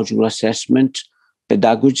of module assessment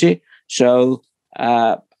pedagogy. So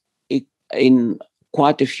in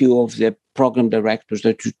quite a few of the program directors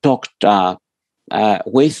that you talked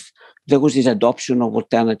with, there was this adoption of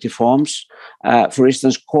alternative forms, for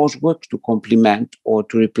instance, coursework to complement or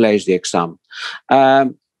to replace the exam.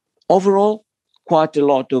 Overall, quite a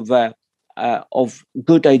lot of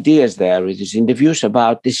good ideas there in these interviews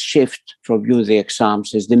about this shift from viewing the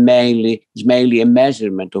exams as mainly a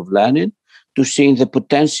measurement of learning to seeing the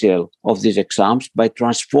potential of these exams by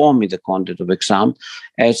transforming the content of exam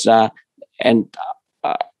and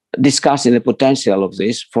discussing the potential of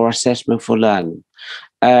this for assessment for learning.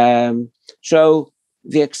 So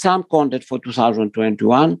the exam content for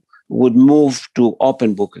 2021 would move to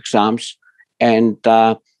open book exams, and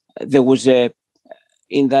there was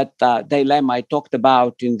in that dilemma I talked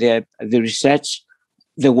about in the research,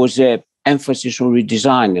 there was a emphasis on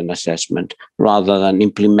redesigning assessment rather than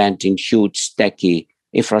implementing huge techy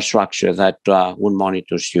infrastructure that would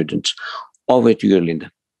monitor students. Over to you,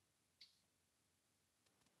 Linda.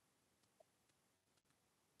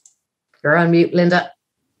 You're on mute, Linda.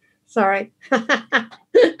 Sorry.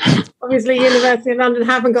 Obviously, University of London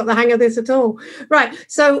haven't got the hang of this at all. Right.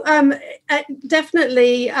 So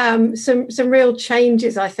definitely some real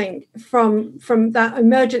changes, I think, from that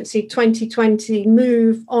emergency 2020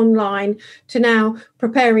 move online to now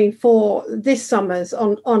preparing for this summer's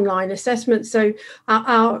online assessment. So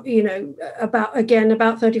about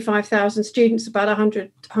 35,000 students, about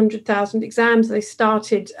 100,000 exams. They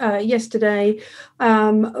started yesterday.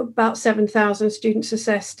 About 7,000 students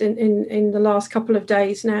assessed in the last couple of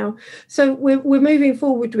days now. So we're moving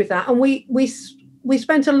forward with that, and we we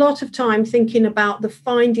spent a lot of time thinking about the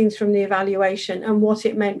findings from the evaluation and what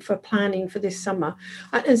it meant for planning for this summer.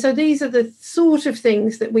 And so these are the sort of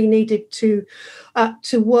things that we needed to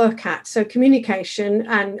work at. So communication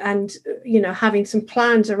and having some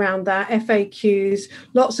plans around that, FAQs,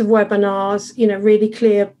 lots of webinars, really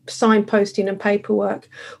clear signposting and paperwork.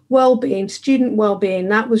 Well-being, student well-being,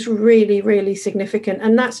 that was really, really significant.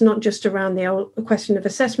 And that's not just around the question of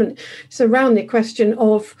assessment, it's around the question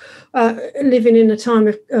of living in a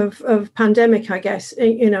time of pandemic, I guess,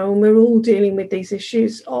 and we're all dealing with these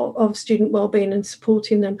issues of student well-being and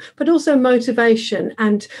supporting them, but also motivation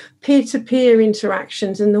and peer-to-peer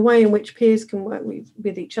interactions and the way in which peers can work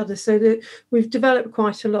with each other. So that we've developed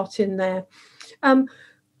quite a lot in there.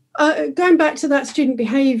 Going back to that student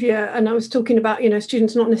behaviour, and I was talking about,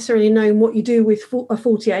 students not necessarily knowing what you do with a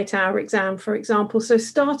 48-hour exam, for example. So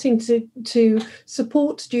starting to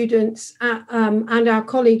support students and our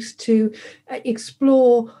colleagues to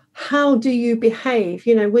explore how do you behave?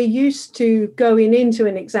 We're used to going into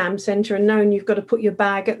an exam centre and knowing you've got to put your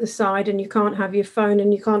bag at the side and you can't have your phone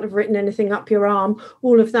and you can't have written anything up your arm,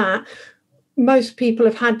 all of that. Most people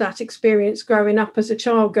have had that experience growing up as a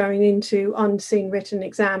child going into unseen written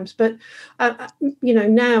exams. But,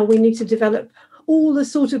 now we need to develop all the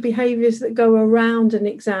sort of behaviours that go around an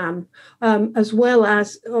exam, as well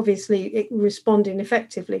as obviously responding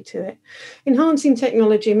effectively to it. Enhancing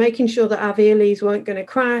technology, making sure that our VLEs weren't going to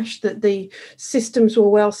crash, that the systems were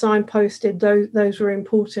well signposted, those were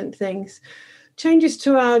important things. Changes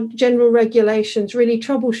to our general regulations, really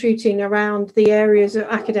troubleshooting around the areas of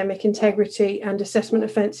academic integrity and assessment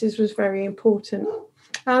offences was very important.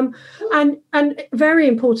 And very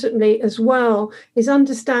importantly as well is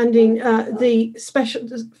understanding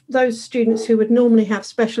those students who would normally have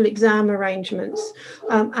special exam arrangements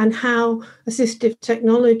and how assistive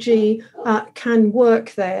technology can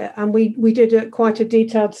work there. And we did quite a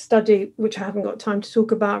detailed study, which I haven't got time to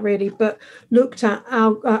talk about really, but looked at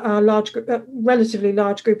our relatively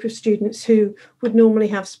large group of students who would normally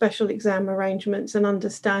have special exam arrangements and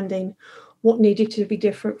understanding what needed to be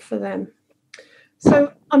different for them.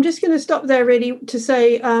 So I'm just going to stop there really to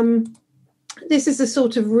say this is a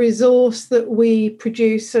sort of resource that we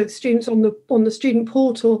produce. So students on the student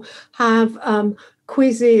portal have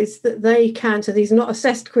quizzes that they can. So these are not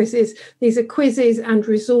assessed quizzes. These are quizzes and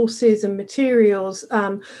resources and materials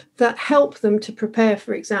that help them to prepare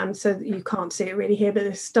for exams. So that you can't see it really here, but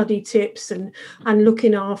there's study tips and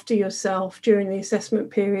looking after yourself during the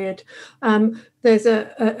assessment period. There's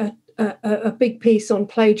a big piece on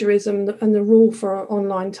plagiarism and the rule for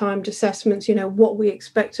online timed assessments, what we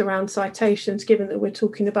expect around citations, given that we're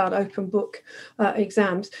talking about open book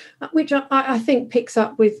exams, which I think picks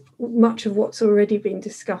up with much of what's already been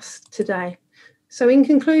discussed today. So in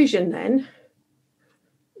conclusion then,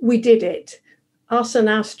 we did it. Us and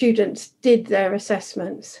our students did their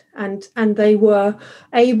assessments and they were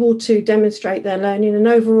able to demonstrate their learning. And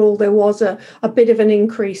overall, there was a bit of an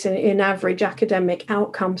increase in average academic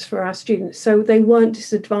outcomes for our students. So they weren't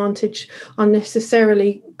disadvantaged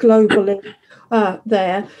unnecessarily globally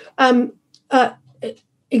there.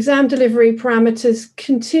 Exam delivery parameters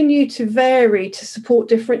continue to vary to support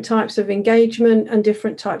different types of engagement and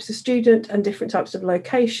different types of student and different types of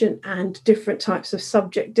location and different types of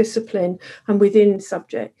subject discipline and within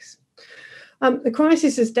subjects. The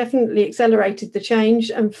crisis has definitely accelerated the change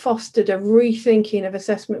and fostered a rethinking of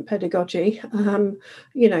assessment pedagogy, to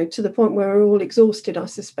the point where we're all exhausted, I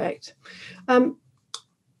suspect.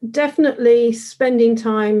 Definitely spending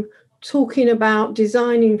time talking about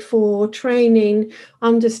designing for training,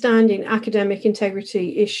 understanding academic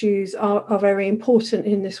integrity issues are very important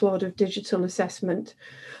in this world of digital assessment.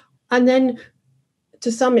 And then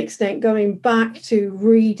to some extent, going back to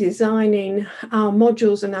redesigning our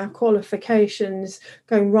modules and our qualifications,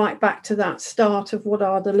 going right back to that start of what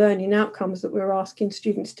are the learning outcomes that we're asking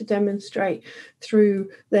students to demonstrate through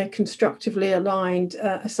their constructively aligned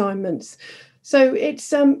assignments. So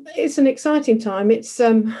it's an exciting time. It's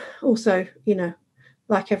also,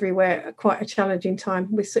 like everywhere, quite a challenging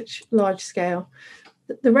time with such large scale.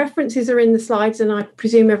 The references are in the slides, and I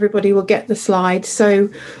presume everybody will get the slides. So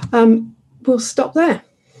we'll stop there.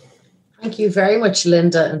 Thank you very much,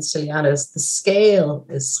 Linda and Stylianos. The scale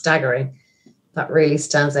is staggering. That really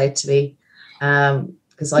stands out to me.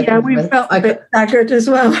 Because we felt a bit staggered as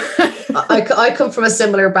well. I come from a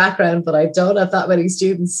similar background, but I don't have that many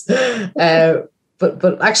students.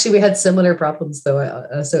 But actually, we had similar problems,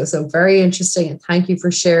 though. So very interesting, and thank you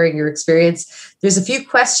for sharing your experience. There's a few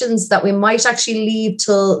questions that we might actually leave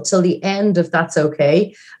till the end, if that's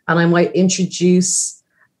okay. And I might introduce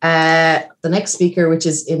the next speaker, which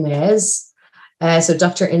is Inés. So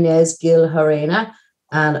Dr. Inés Gil-Jaurena,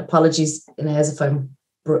 and apologies, Inés, if I'm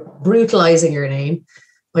brutalizing your name.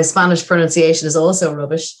 My Spanish pronunciation is also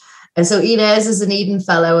rubbish. And so Inés is an Eden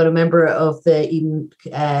Fellow and a member of the Eden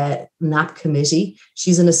NAP committee.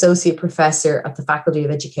 She's an associate professor at the Faculty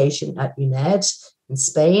of Education at UNED in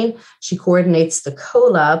Spain. She coordinates the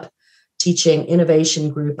CoLab teaching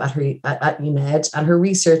innovation group at UNED, and her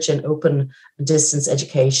research in open and distance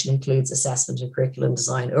education includes assessment and curriculum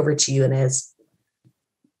design. Over to you, Inés.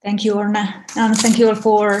 Thank you, Orna. Thank you all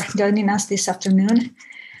for joining us this afternoon.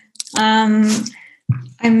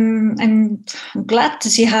 I'm glad to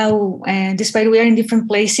see how, despite we are in different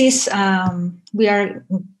places, we are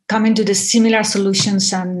coming to the similar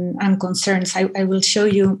solutions and concerns. I will show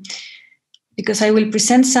you, because I will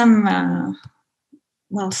present some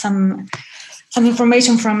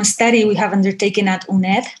information from a study we have undertaken at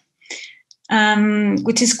UNED,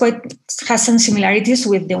 which has some similarities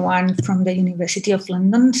with the one from the University of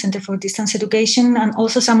London Centre for Distance Education, and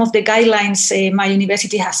also some of the guidelines my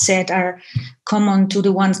university has set are common to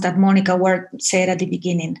the ones that Monica Ward said at the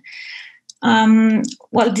beginning.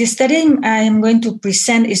 The study I am going to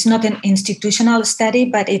present is not an institutional study,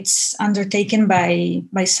 but it's undertaken by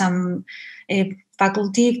some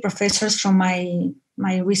faculty professors from my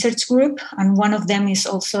research group, and one of them is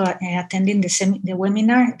also attending the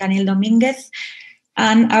webinar, Daniel Dominguez.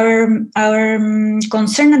 And our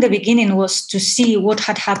concern at the beginning was to see what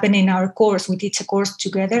had happened in our course. We teach a course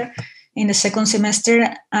together in the second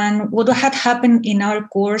semester, and what had happened in our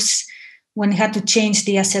course when we had to change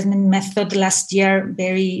the assessment method last year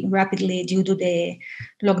very rapidly due to the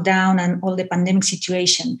lockdown and all the pandemic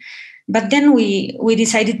situation. But then we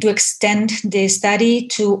decided to extend the study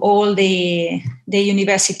to all the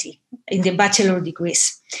university in the bachelor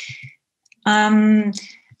degrees.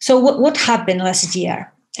 So what happened last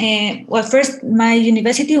year? First, my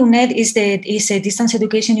university, UNED, is a distance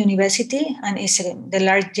education university, and is the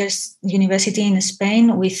largest university in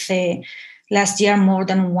Spain with last year more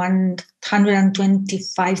than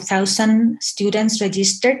 125,000 students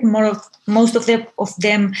registered, most of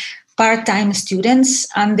them part-time students,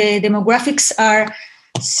 and the demographics are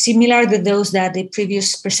similar to those that the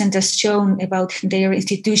previous presenters shown about their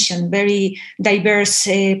institution. Very diverse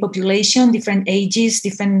population, different ages,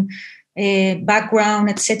 different background,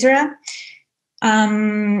 etc.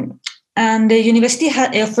 And the university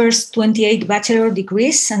offers 28 bachelor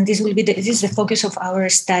degrees, and this is the focus of our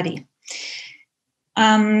study.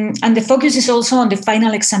 And the focus is also on the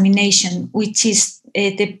final examination, which is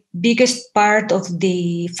the biggest part of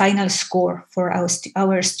the final score for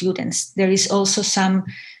our students. There is also some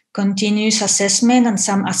continuous assessment and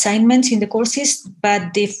some assignments in the courses,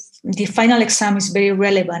 but the final exam is very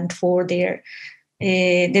relevant for the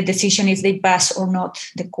decision if they pass or not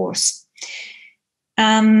the course.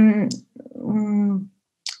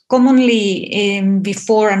 Commonly,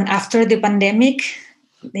 before and after the pandemic,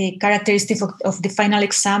 the characteristic of the final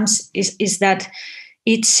exams is that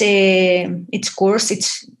each course,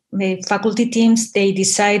 the faculty teams, they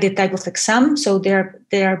decide the type of exam. So there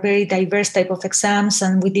are very diverse type of exams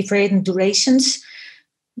and with different durations,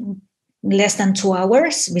 less than 2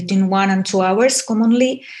 hours, between 1 and 2 hours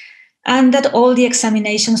commonly, and that all the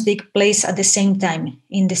examinations take place at the same time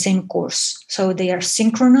in the same course. So they are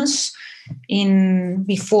synchronous in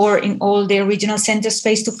all the regional centers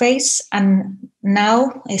face-to-face, and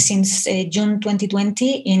now since June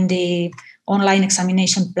 2020 in the online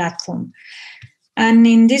examination platform. And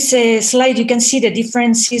in this slide, you can see the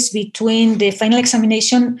differences between the final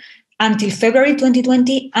examination until February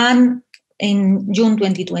 2020 and in June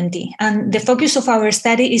 2020. And the focus of our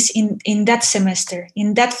study is in that semester,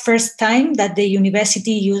 in that first time that the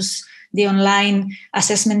university used the online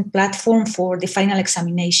assessment platform for the final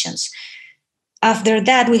examinations. After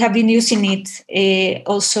that, we have been using it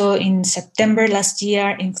also in September last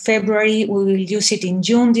year, in February, we will use it in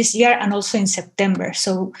June this year, and also in September.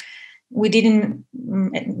 So we didn't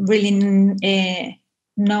really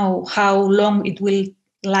know how long the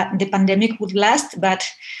pandemic would last,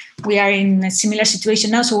 but we are in a similar situation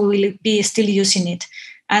now, so we will be still using it.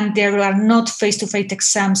 And there are not face-to-face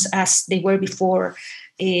exams as they were before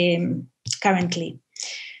currently.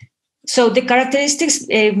 So the characteristics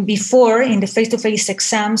before in the face-to-face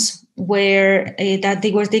exams were that they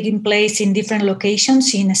were taking place in different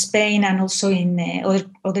locations in Spain and also in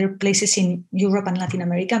other places in Europe and Latin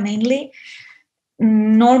America mainly.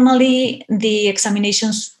 Normally, the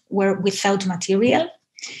examinations were without material,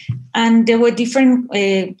 and there were different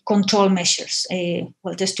control measures.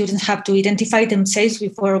 The students have to identify themselves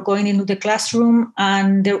before going into the classroom,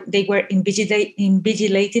 and they were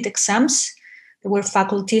invigilated exams There were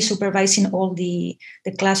faculty supervising all the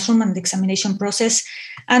classroom and the examination process.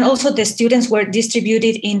 And also the students were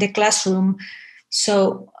distributed in the classroom,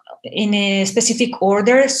 so in a specific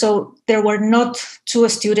order. So there were not two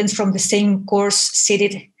students from the same course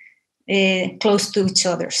seated close to each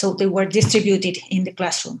other. So they were distributed in the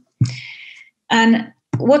classroom. And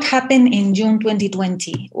what happened in June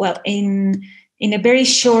 2020? Well, in a very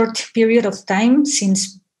short period of time,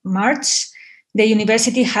 since March, the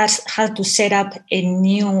university has had to set up a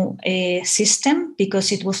new system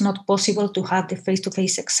because it was not possible to have the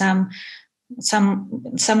face-to-face exam.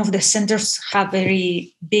 Some of the centers have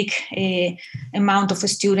very big amount of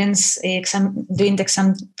students doing the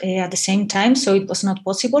exam at the same time, so it was not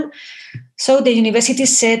possible. So the university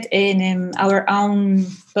set in our own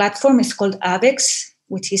platform. It's called AVEX,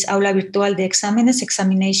 which is Aula Virtual de Exámenes,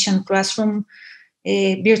 examination classroom,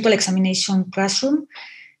 virtual examination classroom.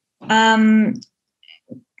 In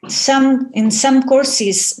some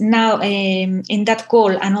courses now in that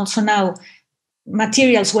call, and also now,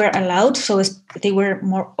 materials were allowed, so they were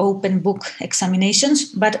more open book examinations,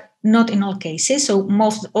 but not in all cases. So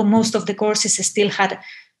most of the courses still had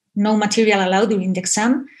no material allowed during the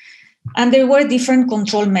exam. And there were different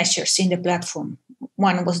control measures in the platform.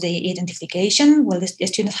 One was the identification. Well, the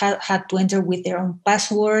students had to enter with their own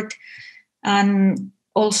password. And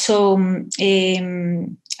also, as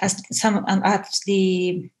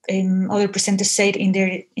the other presenters said in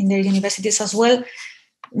their universities as well,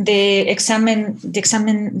 the different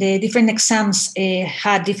exams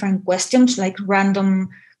had different questions, like random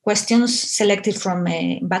questions selected from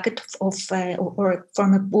a bucket of or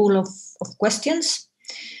from a pool of questions.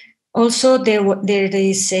 Also, there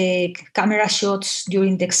is camera shots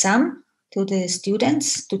during the exam to the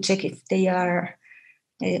students to check if they are.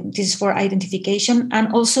 This is for identification,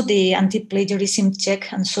 and also the anti-plagiarism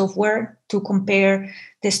check and software to compare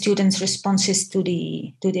the students' responses to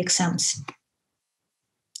the exams.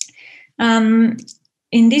 In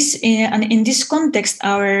this context,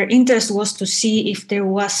 our interest was to see if there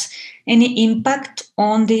was any impact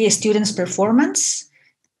on the students' performance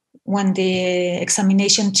when the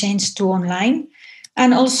examination changed to online,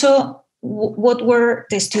 and also what were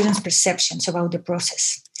the students' perceptions about the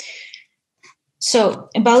process. So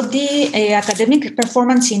about the academic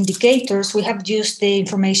performance indicators, we have used the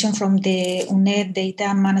information from the UNED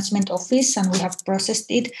Data Management Office, and we have processed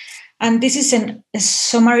it. And this is a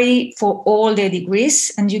summary for all the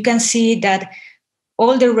degrees. And you can see that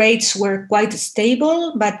all the rates were quite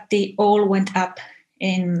stable, but they all went up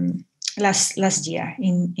in last year,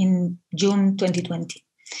 in June 2020.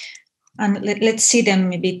 And let's see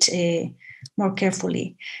them a bit more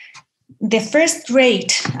carefully. The first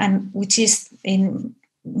rate, and which is, in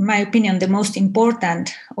my opinion, the most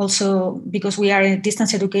important, also because we are a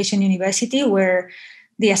distance education university where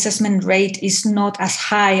the assessment rate is not as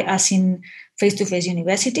high as in face-to-face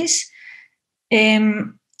universities.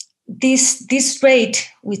 This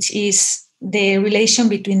rate, which is the relation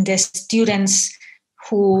between the students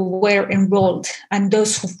who were enrolled and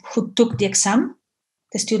those who took the exam,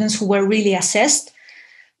 the students who were really assessed,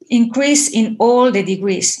 increased in all the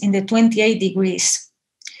degrees, in the 28 degrees.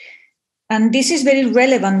 And this is very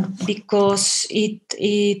relevant because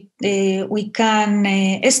we can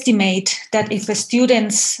estimate that if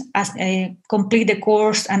students complete the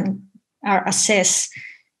course and are assessed,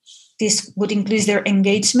 this would increase their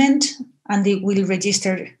engagement and they will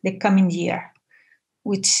register the coming year,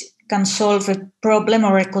 which can solve a problem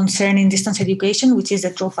or a concern in distance education, which is the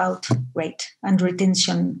dropout rate and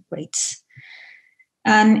retention rates.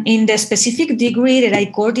 And in the specific degree that I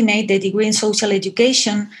coordinate, the degree in social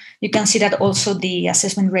education, you can see that also the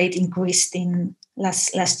assessment rate increased in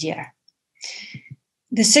last year.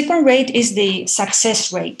 The second rate is the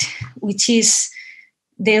success rate, which is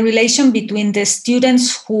the relation between the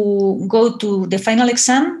students who go to the final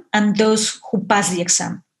exam and those who pass the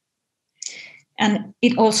exam. And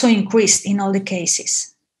it also increased in all the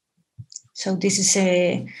cases. So this is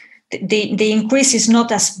the increase is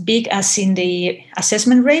not as big as in the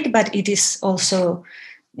assessment rate, but it is also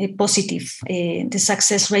a positive. The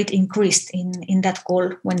success rate increased in that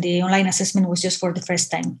call when the online assessment was just for the first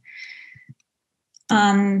time.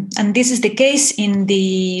 And this is the case in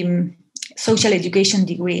the social education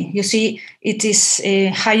degree. You see, it is a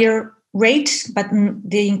higher rate, but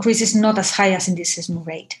the increase is not as high as in the assessment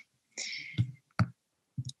rate.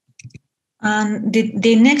 And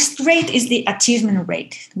the next rate is the achievement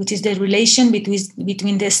rate, which is the relation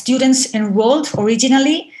between the students enrolled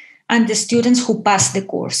originally and the students who passed the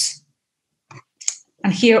course.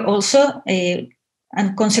 And here also,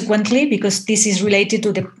 and consequently, because this is related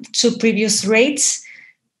to the two previous rates,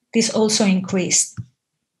 this also increased.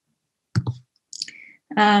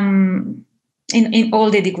 in all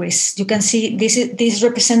the degrees. You can see this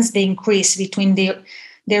represents the increase between the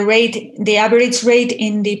average rate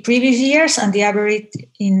in the previous years and the average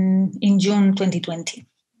in June 2020.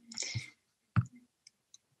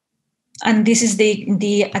 And this is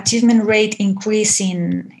the achievement rate increase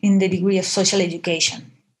in the degree of social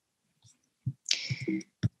education.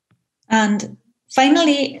 And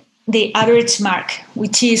finally, the average mark,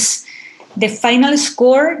 which is the final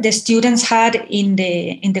score the students had in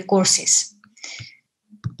the courses.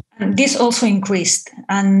 And this also increased.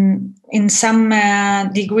 And in some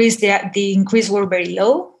degrees, the increase were very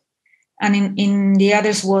low. And in the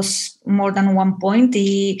others was more than 1 point.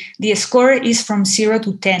 The score is from 0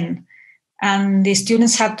 to 10. And the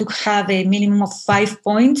students have to have a minimum of 5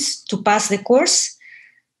 points to pass the course.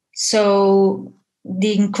 So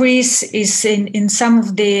the increase is in some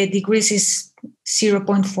of the degrees is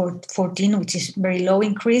 0.14, which is very low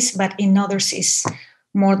increase, but in others is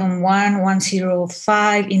more than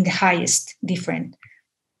 1.05 in the highest different.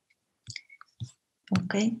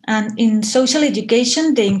 Okay, and in social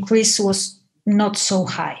education, the increase was not so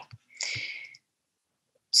high.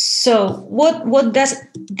 So what does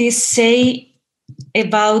this say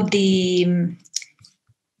about the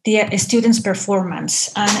students'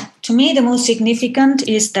 performance? And to me, the most significant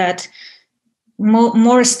is that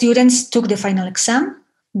more students took the final exam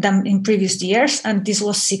than in previous years, and this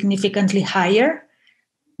was significantly higher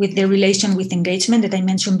with the relation with engagement that I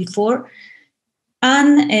mentioned before.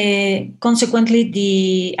 And consequently,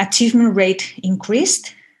 the achievement rate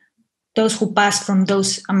increased, those who passed from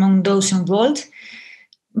those among those enrolled.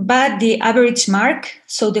 But the average mark,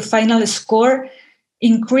 so the final score,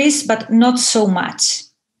 increased, but not so much.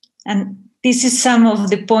 And this is some of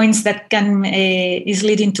the points that is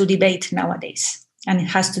leading to debate nowadays. And it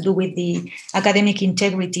has to do with the academic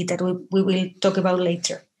integrity that we will talk about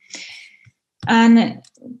later. And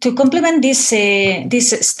to complement this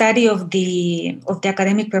study of the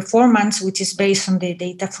academic performance, which is based on the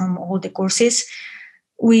data from all the courses,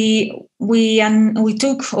 we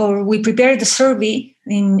prepared a survey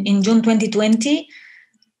in June 2020.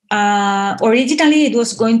 Originally, it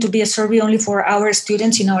was going to be a survey only for our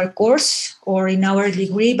students in our course or in our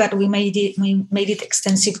degree, but we made it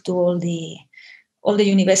extensive to all the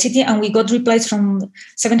university, and we got replies from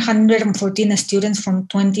 714 students from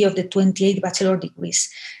 20 of the 28 bachelor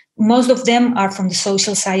degrees. Most of them are from the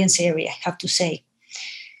social science area, I have to say.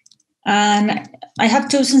 And I have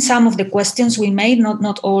chosen some of the questions we made,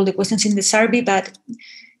 not all the questions in the survey, but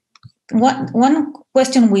one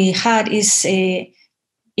question we had is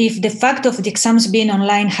if the fact of the exams being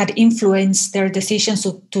online had influenced their decisions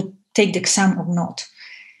to take the exam or not.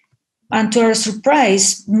 And to our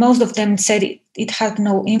surprise, most of them said it had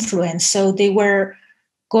no influence. So they were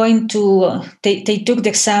going to, they took the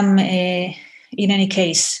exam in any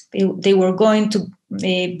case. They were going to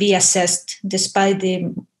be assessed despite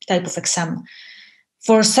the type of exam.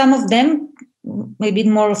 For some of them, maybe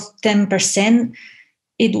more of 10%,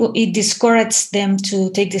 it discouraged them to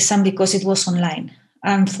take the exam because it was online.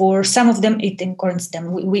 And for some of them, it encouraged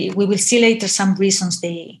them. We will see later some reasons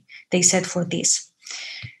they said for this.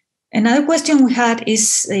 Another question we had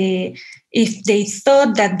is if they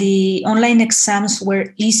thought that the online exams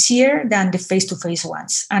were easier than the face-to-face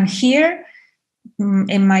ones. And here,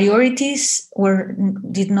 majorities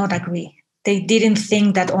did not agree. They didn't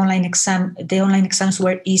think that the online exams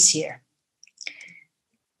were easier.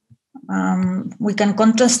 We can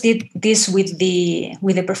contrast this with the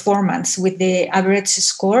performance, with the average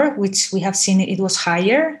score, which we have seen it was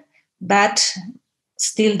higher, but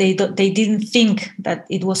still they didn't think that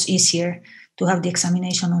it was easier to have the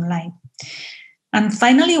examination online. And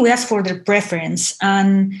finally, we asked for their preference,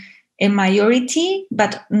 and a majority,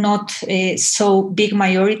 but not a so big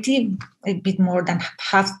majority, a bit more than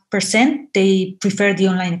 0.5%, they prefer the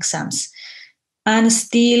online exams. And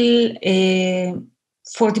still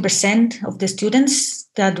 40% of the students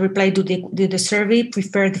that replied to the survey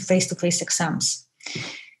prefer the face-to-face exams.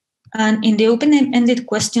 And in the open-ended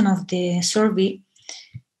question of the survey,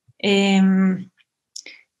 they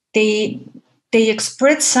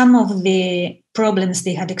expressed some of the problems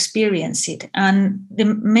they had experienced it. And the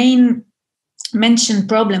main mentioned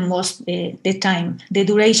problem was the time, the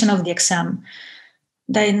duration of the exam.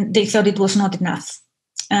 They thought it was not enough.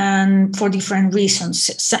 And for different reasons.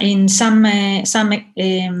 In some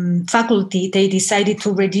faculty, they decided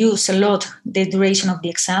to reduce a lot the duration of the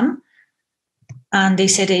exam. And they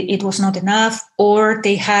said it was not enough, or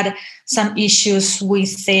they had some issues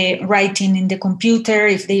with writing in the computer,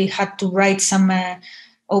 if they had to write some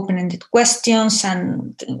open-ended questions.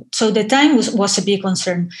 And so the time was a big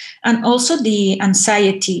concern. And also the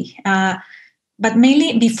anxiety. but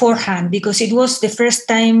mainly beforehand, because it was the first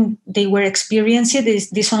time they were experiencing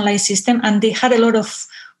this online system, and they had a lot of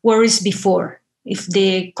worries before. If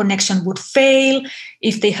the connection would fail,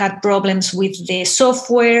 if they had problems with the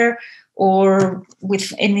software or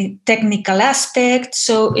with any technical aspect.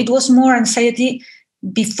 So it was more anxiety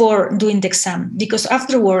before doing the exam, because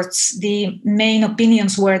afterwards the main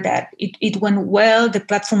opinions were that it went well, the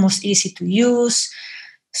platform was easy to use.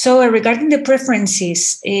 So regarding the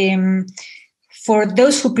preferences, for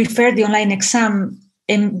those who prefer the online exam,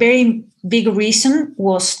 a very big reason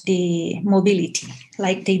was the mobility.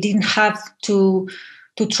 Like they didn't have to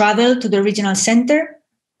travel to the regional center.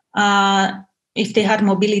 If they had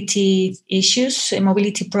mobility issues,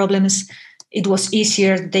 mobility problems, it was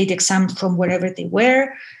easier to take the exam from wherever they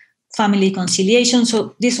were. Family conciliation.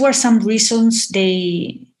 So these were some reasons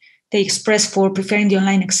they expressed for preferring the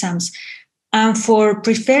online exams. And for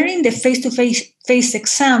preferring the face-to-face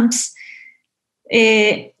exams,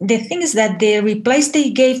 the thing is that the replies they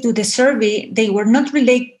gave to the survey, they were not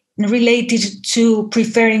related to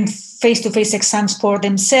preferring face-to-face exams for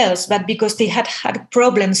themselves, but because they had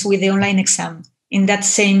problems with the online exam in that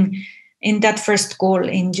first call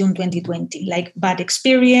in June 2020, like bad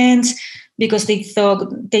experience, because they thought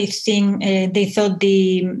the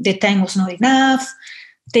time was not enough.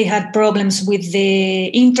 They had problems with the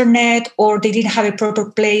internet, or they didn't have a proper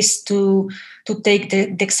place to take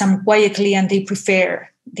the exam quietly, and they prefer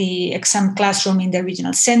the exam classroom in the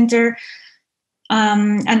regional center.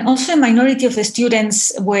 And also a minority of the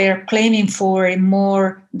students were claiming for a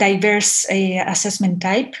more diverse assessment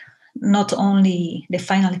type, not only the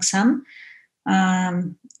final exam,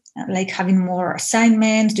 like having more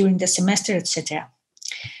assignments during the semester, etc.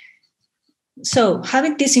 So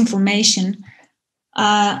having this information,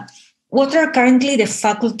 what are currently the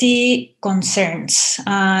faculty concerns?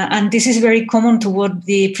 And this is very common to what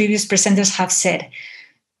the previous presenters have said.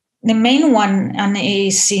 The main one, and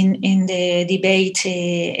is in the debate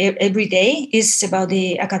every day, is about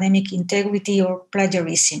the academic integrity or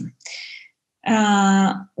plagiarism.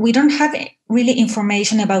 We don't have really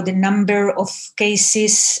information about the number of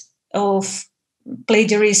cases of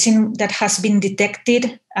plagiarism that has been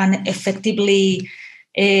detected and effectively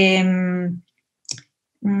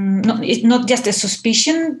not just a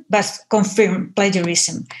suspicion, but confirmed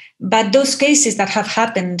plagiarism. But those cases that have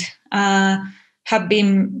happened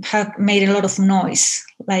have made a lot of noise,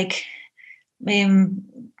 like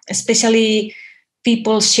especially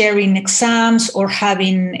people sharing exams or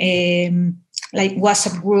having like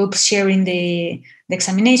WhatsApp groups sharing the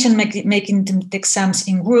examination, making the exams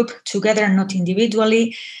in group together, not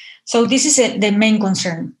individually. So this is the main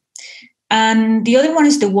concern. And the other one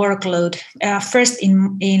is the workload. First,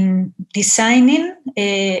 in designing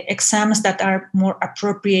exams that are more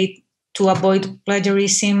appropriate to avoid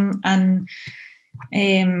plagiarism and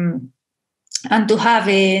to have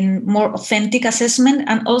a more authentic assessment,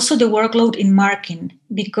 and also the workload in marking,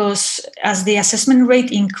 because as the assessment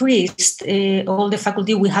rate increased, all the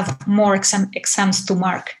faculty will have more exams to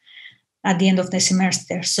mark at the end of the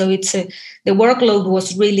semester. So the workload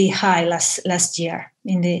was really high last year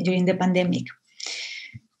during the pandemic.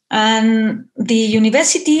 And the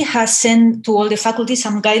university has sent to all the faculty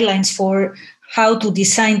some guidelines for how to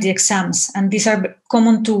design the exams. And these are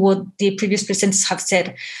common to what the previous presenters have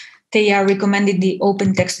said. They are recommending the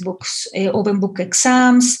open textbooks, open book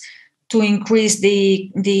exams, to increase the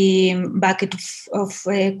bucket of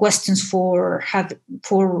questions have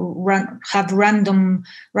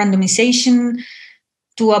randomization,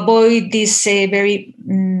 to avoid this very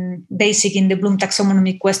basic in the Bloom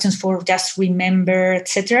taxonomy questions for just remember,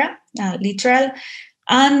 etc., literal,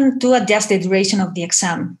 and to adjust the duration of the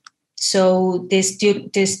exam. So the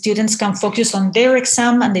students can focus on their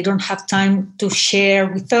exam and they don't have time to share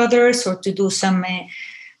with others or to do some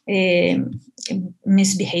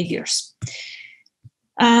misbehaviors.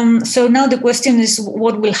 So now the question is,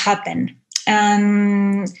 what will happen?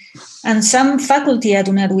 And some faculty at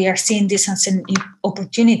UNED, we are seeing this as an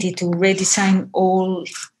opportunity to redesign all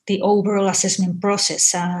the overall assessment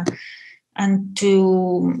process and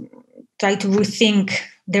to try to rethink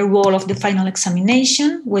the role of the final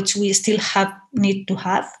examination, which we still need to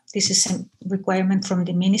have. This is a requirement from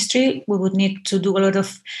the ministry. We would need to do a lot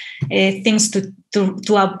of things to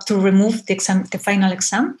remove the final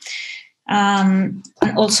exam. And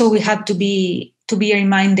also we have to bear in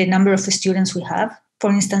mind the number of students we have.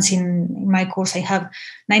 For instance, in my course, I have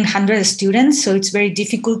 900 students, so it's very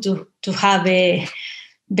difficult to have a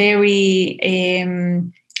very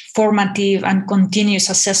formative and continuous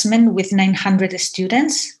assessment with 900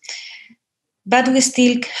 students. but we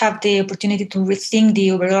still have the opportunity to rethink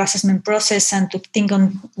the overall assessment process and to think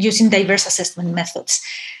on using diverse assessment methods.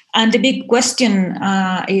 And the big question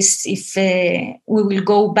is if we will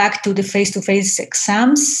go back to the face-to-face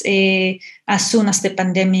exams as soon as the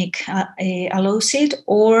pandemic allows it,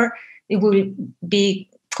 or it will be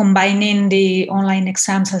combining the online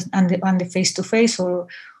exams and the face-to-face, or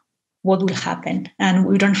what will happen? And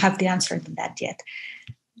we don't have the answer to that yet.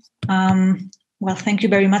 Well, thank you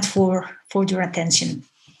very much for your attention.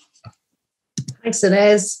 Thanks,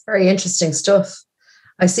 Inés. Very interesting stuff.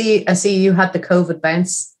 I see you had the COVID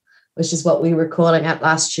bounce, which is what we were calling at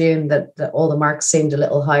last June, that all the marks seemed a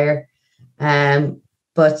little higher.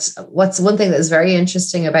 But what's one thing that is very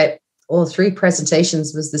interesting about all three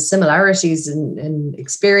presentations was the similarities in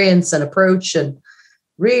experience and approach, and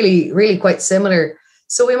really, really quite similar.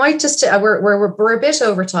 So we might just, we're a bit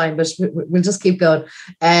over time, but we'll just keep going.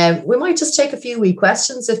 We might just take a few wee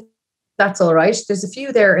questions, if that's all right. There's a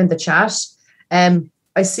few there in the chat.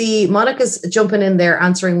 I see Monica's jumping in there,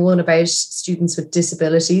 answering one about students with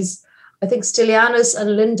disabilities. I think Stylianos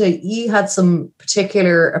and Linda, you had some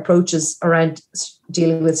particular approaches around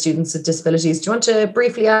dealing with students with disabilities. Do you want to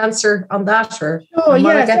briefly answer on that? Or sure,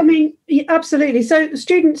 yes. I mean, absolutely. So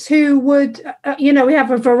students who would, we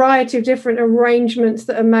have a variety of different arrangements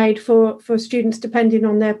that are made for students depending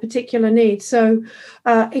on their particular needs. So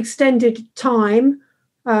extended time.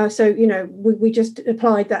 We just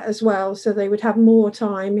applied that as well, so they would have more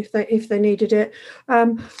time if they needed it.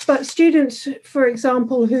 But students, for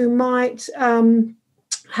example, who might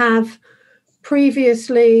have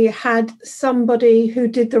previously had somebody who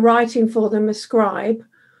did the writing for them, a scribe,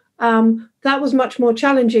 that was much more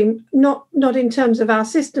challenging, not in terms of our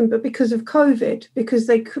system, but because of COVID, because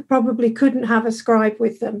they probably couldn't have a scribe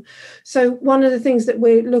with them. So one of the things that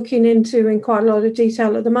we're looking into in quite a lot of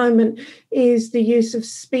detail at the moment is the use of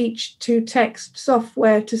speech-to-text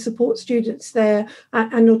software to support students there,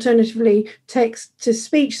 and alternatively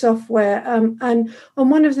text-to-speech software. And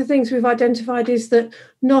one of the things we've identified is that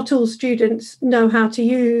not all students know how to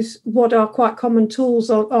use what are quite common tools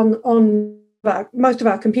on most of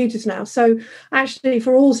our computers now. So actually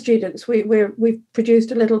for all students, we've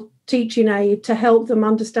produced a little teaching aid to help them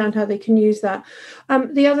understand how they can use that.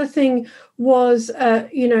 The other thing was,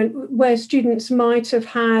 where students might have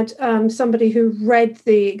had somebody who read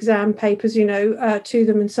the exam papers, to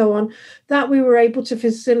them and so on, that we were able to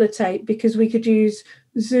facilitate because we could use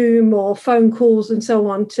Zoom or phone calls and so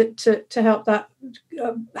on to help that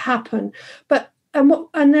happen.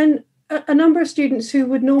 And then a number of students who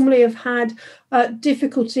would normally have had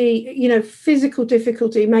difficulty, physical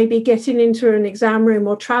difficulty, maybe getting into an exam room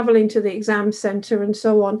or traveling to the exam centre and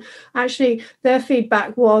so on, actually their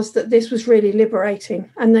feedback was that this was really liberating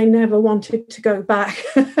and they never wanted to go back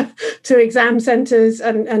to exam centres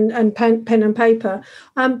and pen and paper.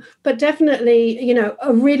 But definitely,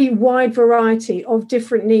 a really wide variety of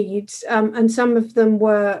different needs, and some of them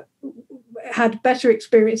had better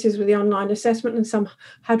experiences with the online assessment and some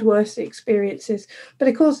had worse experiences. But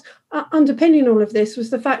of course, underpinning all of this was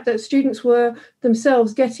the fact that students were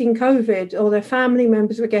themselves getting COVID, or their family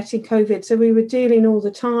members were getting COVID. So we were dealing all the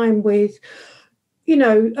time with,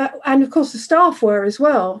 and of course the staff were as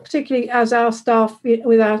well, particularly as our staff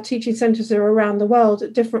with our teaching centres are around the world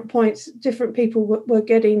at different points, different people were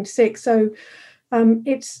getting sick. So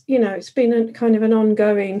it's been a kind of an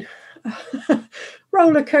ongoing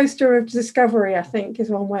roller coaster of discovery, I think, is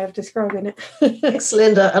one way of describing it. Thanks,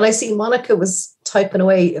 Linda. And I see Monica was typing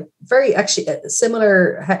away. Very actually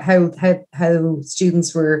similar how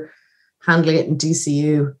students were handling it in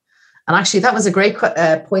DCU. And actually, that was a great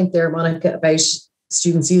point there, Monica, about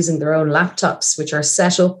students using their own laptops, which are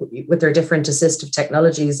set up with their different assistive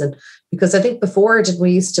technologies. And because I think before, did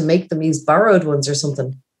we used to make them use borrowed ones or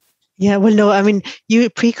something? Yeah, well, no, I mean,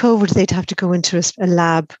 pre-COVID, they'd have to go into a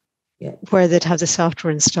lab. Yeah. Where they'd have the software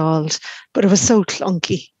installed, but it was so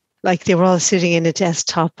clunky. Like they were all sitting in a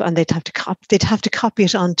desktop, and they'd have to copy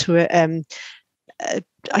it onto I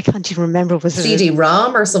can't even remember, was it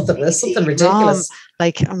CD-ROM or something? It was something ridiculous.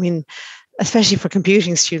 Especially for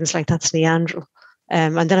computing students, like that's Neanderthal.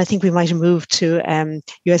 And then I think we might have moved to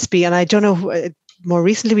USB, and I don't know. More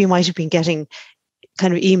recently, we might have been getting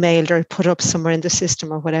kind of emailed or put up somewhere in the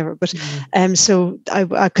system or whatever. But so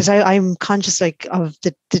because I'm conscious of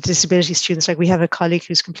the disability students. Like we have a colleague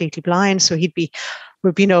who's completely blind, so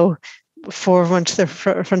we're forefront to the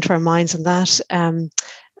front of our minds on that.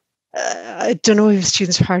 I don't know if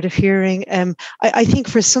students are hard of hearing. I think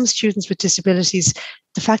for some students with disabilities,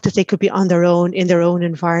 the fact that they could be on their own in their own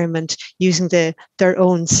environment using their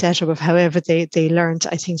own setup of however they learned,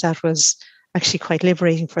 I think that was actually quite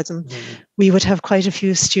liberating for them. We would have quite a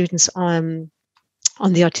few students on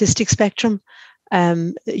the autistic spectrum,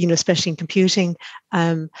 especially in computing.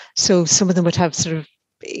 So some of them would have sort of,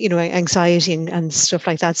 anxiety and stuff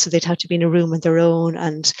like that. So they'd have to be in a room on their own.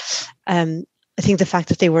 And I think the fact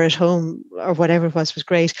that they were at home or whatever it was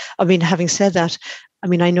great. I mean, having said that,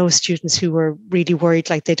 I know students who were really worried,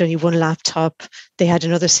 like they'd only one laptop. They had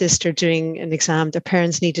another sister doing an exam. Their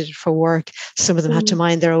parents needed it for work. Some of them had to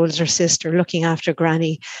mind their older sister, looking after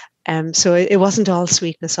granny. So it wasn't all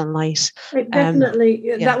sweetness on light.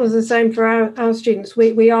 Definitely, that was the same for our students.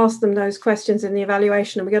 We asked them those questions in the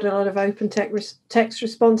evaluation, and we got a lot of open text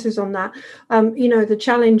responses on that. The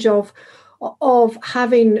challenge of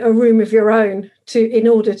having a room of your own in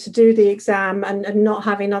order to do the exam, and not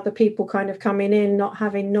having other people kind of coming in, not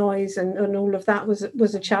having noise, and all of that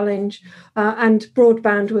was a challenge. And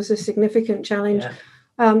broadband was a significant challenge. Yeah.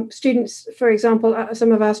 Students, for example,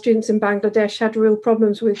 some of our students in Bangladesh had real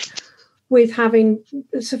problems with having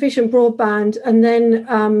sufficient broadband, and then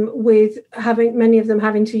with many of them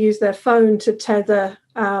having to use their phone to tether,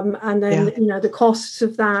 and then the costs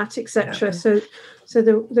of that, etc. So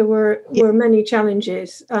there were many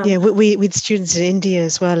challenges. We had students in India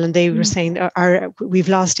as well, and they were saying, we've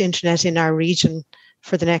lost internet in our region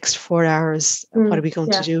for the next 4 hours. What are we going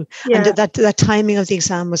to do? And that timing of the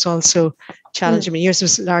exam was also challenging. Yours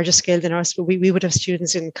was larger scale than ours, but we would have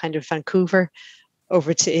students in kind of Vancouver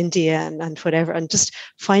over to India and whatever, and just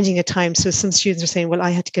finding a time. So some students are saying, well, I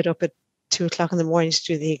had to get up at 2:00 in the morning to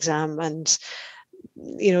do the exam, and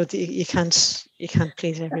you can't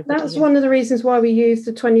please everybody. That's one of the reasons why we use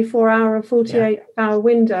the 24-hour and 48-hour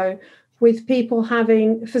window, with people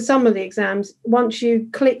having, for some of the exams, once you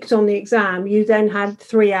clicked on the exam, you then had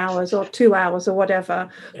 3 hours or 2 hours or whatever,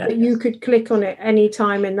 but you could click on it any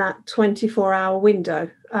time in that 24-hour window.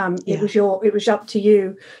 It was up to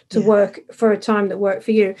you to work for a time that worked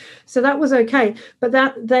for you. So that was okay. But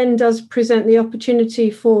that then does present the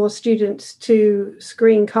opportunity for students to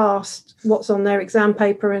screencast what's on their exam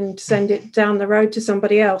paper and send it down the road to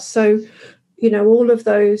somebody else. So, all of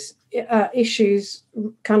those issues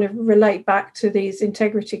kind of relate back to these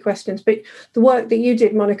integrity questions. But the work that you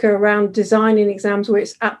did, Monica, around designing exams where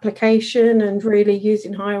it's application and really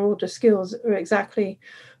using higher order skills are exactly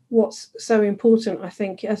what's so important, I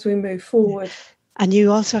think, as we move forward. And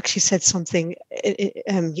you also actually said something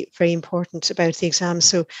very important about the exam.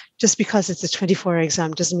 So just because it's a 24-hour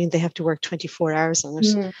exam doesn't mean they have to work 24 hours on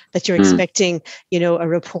it. That you're expecting, a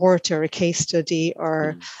report or a case study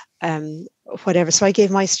or whatever. So I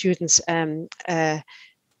gave my students an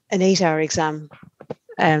 8-hour exam.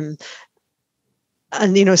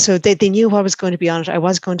 So they knew what was going to be on it. I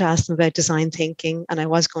was going to ask them about design thinking, and I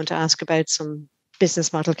was going to ask about some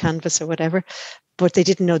business model canvas or whatever, but they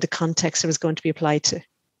didn't know the context it was going to be applied to.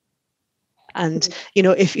 And,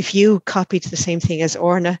 if you copied the same thing as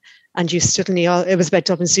Orna, and you suddenly it was about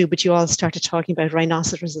Dublin Zoo, but you all started talking about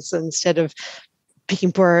rhinoceroses instead of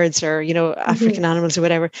picking birds or, African animals or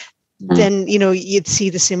whatever, then, you'd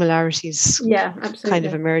see the similarities kind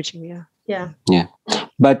of emerging. Yeah.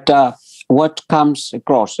 But what comes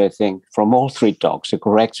across, I think, from all three talks,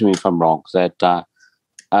 correct me if I'm wrong, that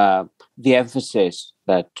the emphasis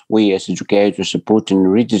that we as educators are putting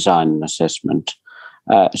in redesign assessment.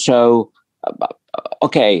 All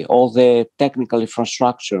the technical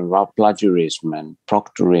infrastructure about plagiarism and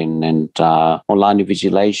proctoring and online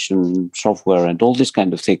invigilation software and all this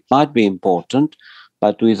kind of thing might be important,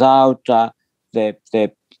 but without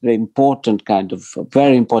the important kind of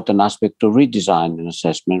very important aspect of redesign in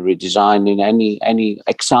assessment, redesigning any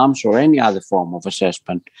exams or any other format of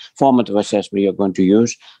assessment you're going to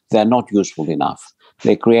use, they're not useful enough.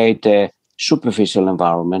 They create a superficial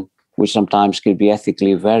environment, which sometimes can be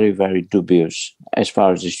ethically very, very dubious as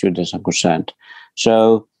far as the students are concerned.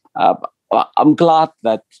 So I'm glad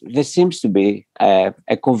that there seems to be a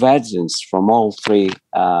convergence from all three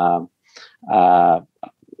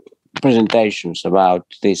presentations about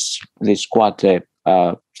this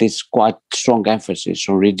quite strong emphasis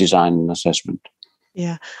on redesign and assessment.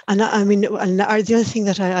 Yeah, and the other thing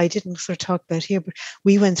that I didn't sort of talk about here, but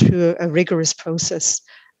we went through a rigorous process.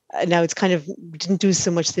 Now it's kind of, we didn't do so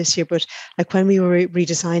much this year, but like when we were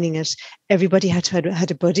redesigning it, everybody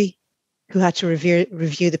had a buddy who had to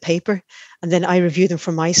review the paper, and then I reviewed them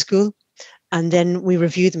from my school, and then we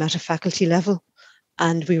reviewed them at a faculty level.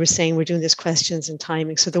 And we were saying we're doing these questions and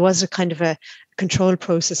timing. So there was a kind of a control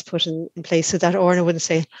process put in place so that Orna wouldn't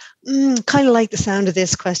say, kind of like the sound of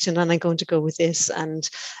this question and I'm going to go with this. And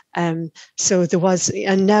so there was,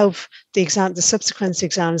 and now the subsequent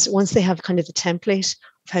exams, once they have kind of the template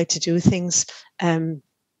of how to do things,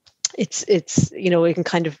 it's it can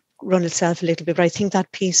kind of run itself a little bit. But I think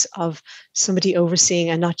that piece of somebody overseeing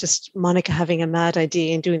and not just Monica having a mad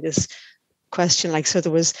idea and doing this question, like, so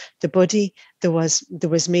there was the buddy, there was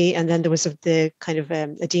me, and then there was the kind of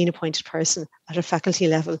a dean appointed person at a faculty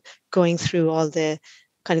level going through all the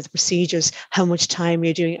kind of the procedures, how much time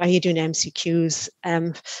you're doing, are you doing MCQs?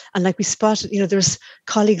 And like we spotted, there's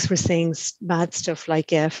colleagues were saying mad stuff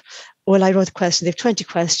like, well, I wrote the question, they have 20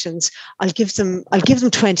 questions, I'll give them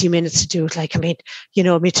 20 minutes to do it. Like,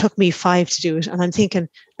 it took me 5 to do it. And I'm thinking,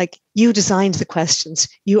 like, you designed the questions,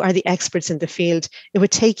 you are the experts in the field. It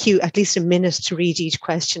would take you at least a minute to read each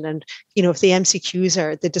question. And, if the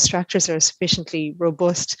MCQs the distractors are sufficiently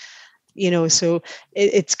robust, so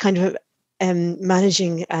it's kind of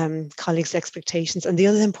managing colleagues' expectations. And the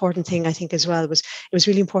other important thing I think as well was, it was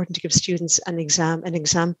really important to give students an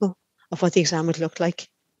example of what the exam would look like.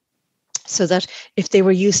 So that if they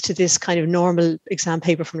were used to this kind of normal exam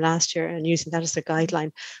paper from last year and using that as a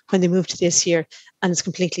guideline, when they move to this year and it's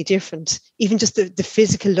completely different, even just the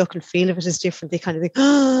physical look and feel of it is different, they kind of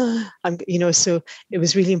think, so it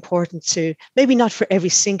was really important to, maybe not for every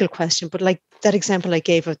single question, but like that example I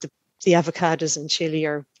gave of the avocados in Chile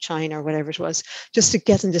or China or whatever it was, just to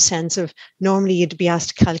get in the sense of, normally you'd be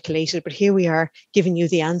asked to calculate it, but here we are giving you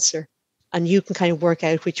the answer and you can kind of work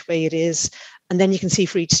out which way it is. And then you can see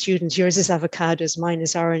for each student, yours is avocados, mine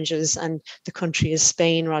is oranges, and the country is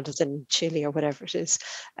Spain rather than Chile or whatever it is.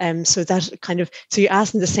 So that kind of, so you're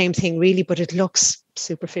asking the same thing really, but it looks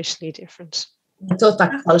superficially different. I thought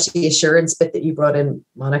that quality assurance bit that you brought in,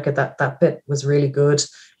 Monica, that bit was really good.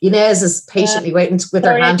 Inés is patiently waiting with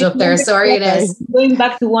her hand up there. Sorry, Inés. Going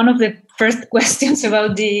back to one of the first questions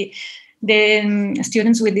about the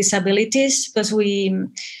students with disabilities, because we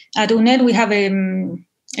at UNED we have a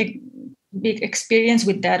big experience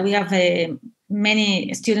with that. We have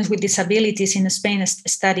many students with disabilities in Spain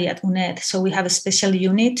study at UNED, so we have a special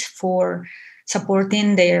unit for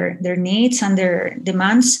supporting their needs and their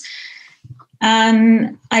demands.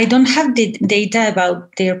 And I don't have the data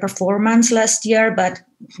about their performance last year, but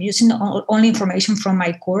using only information from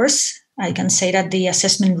my course, I can say that the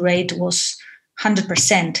assessment rate was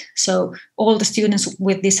 100%. So all the students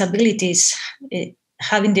with disabilities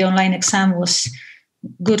having the online exam was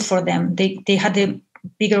good for them. They had a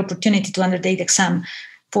bigger opportunity to undertake the exam.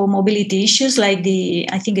 For mobility issues, like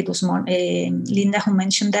I think it was Linda who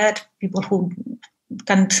mentioned that, people who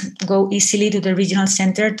can't go easily to the regional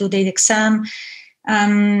center to take the exam.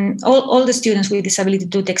 All the students with disability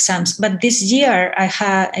do the exams. But this year, I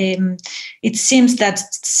had it seems that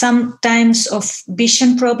some types of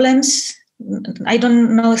vision problems, I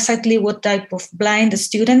don't know exactly what type of blind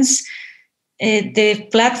students, the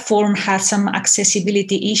platform has some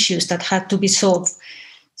accessibility issues that had to be solved.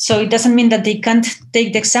 So it doesn't mean that they can't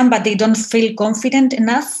take the exam, but they don't feel confident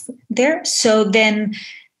enough there. So then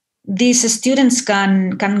these students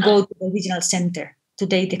can go to the regional center to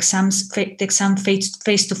take the exam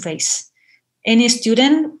face to face. Any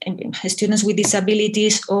students with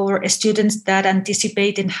disabilities or students that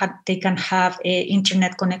anticipate and they can have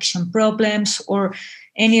internet connection problems or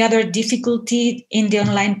any other difficulty in the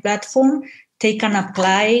online platform, they can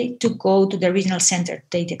apply to go to the regional center to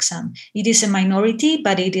take the exam. It is a minority,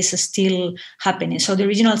 but it is still happening. So the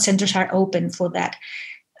regional centers are open for that.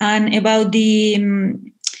 And about the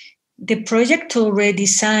project to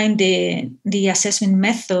redesign the assessment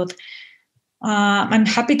method, I'm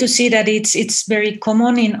happy to see that it's very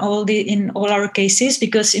common in all our cases,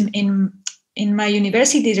 because in my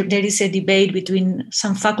university there is a debate between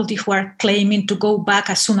some faculty who are claiming to go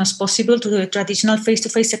back as soon as possible to the traditional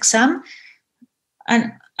face-to-face exam,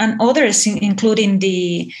 and others, including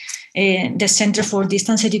the Center for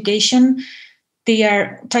Distance Education, they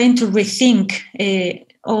are trying to rethink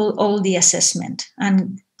all the assessment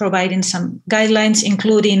and providing some guidelines,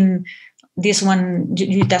 including this one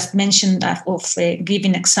you just mentioned of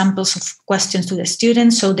giving examples of questions to the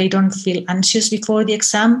students so they don't feel anxious before the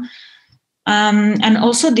exam. And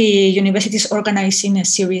also the university is organizing a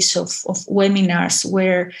series of webinars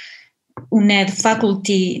where UNED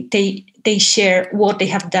faculty, they share what they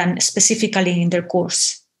have done specifically in their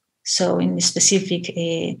course. So in specific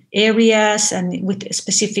areas and with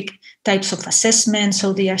specific types of assessment.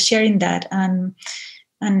 So they are sharing that, and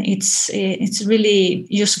it's really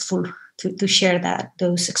useful to share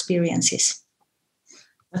those experiences.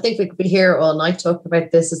 I think we could be here all night talking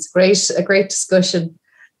about this. It's a great discussion.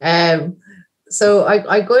 So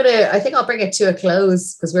I think I'll bring it to a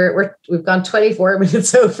close because we've gone 24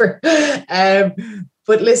 minutes over.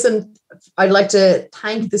 But listen, I'd like to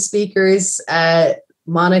thank the speakers,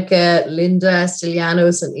 Monica, Linda,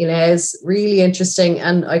 Stylianos, and Inés. Really interesting,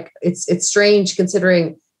 and it's strange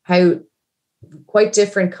considering how quite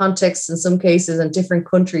different contexts in some cases and different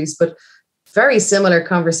countries, but very similar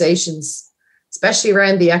conversations, especially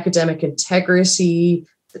around the academic integrity,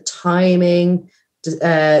 the timing,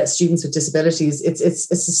 students with disabilities.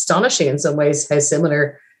 It's astonishing in some ways how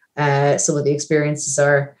similar some of the experiences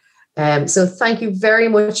are. So thank you very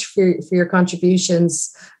much for your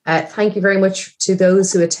contributions. Thank you very much to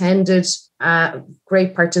those who attended.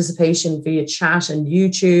 Great participation via chat and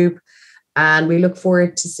YouTube. And we look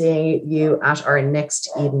forward to seeing you at our next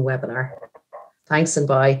Eden webinar. Thanks and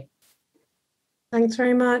bye. Thanks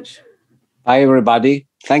very much. Bye, everybody.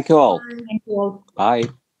 Thank you all. Thank you all. Bye.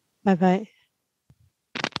 Bye-bye.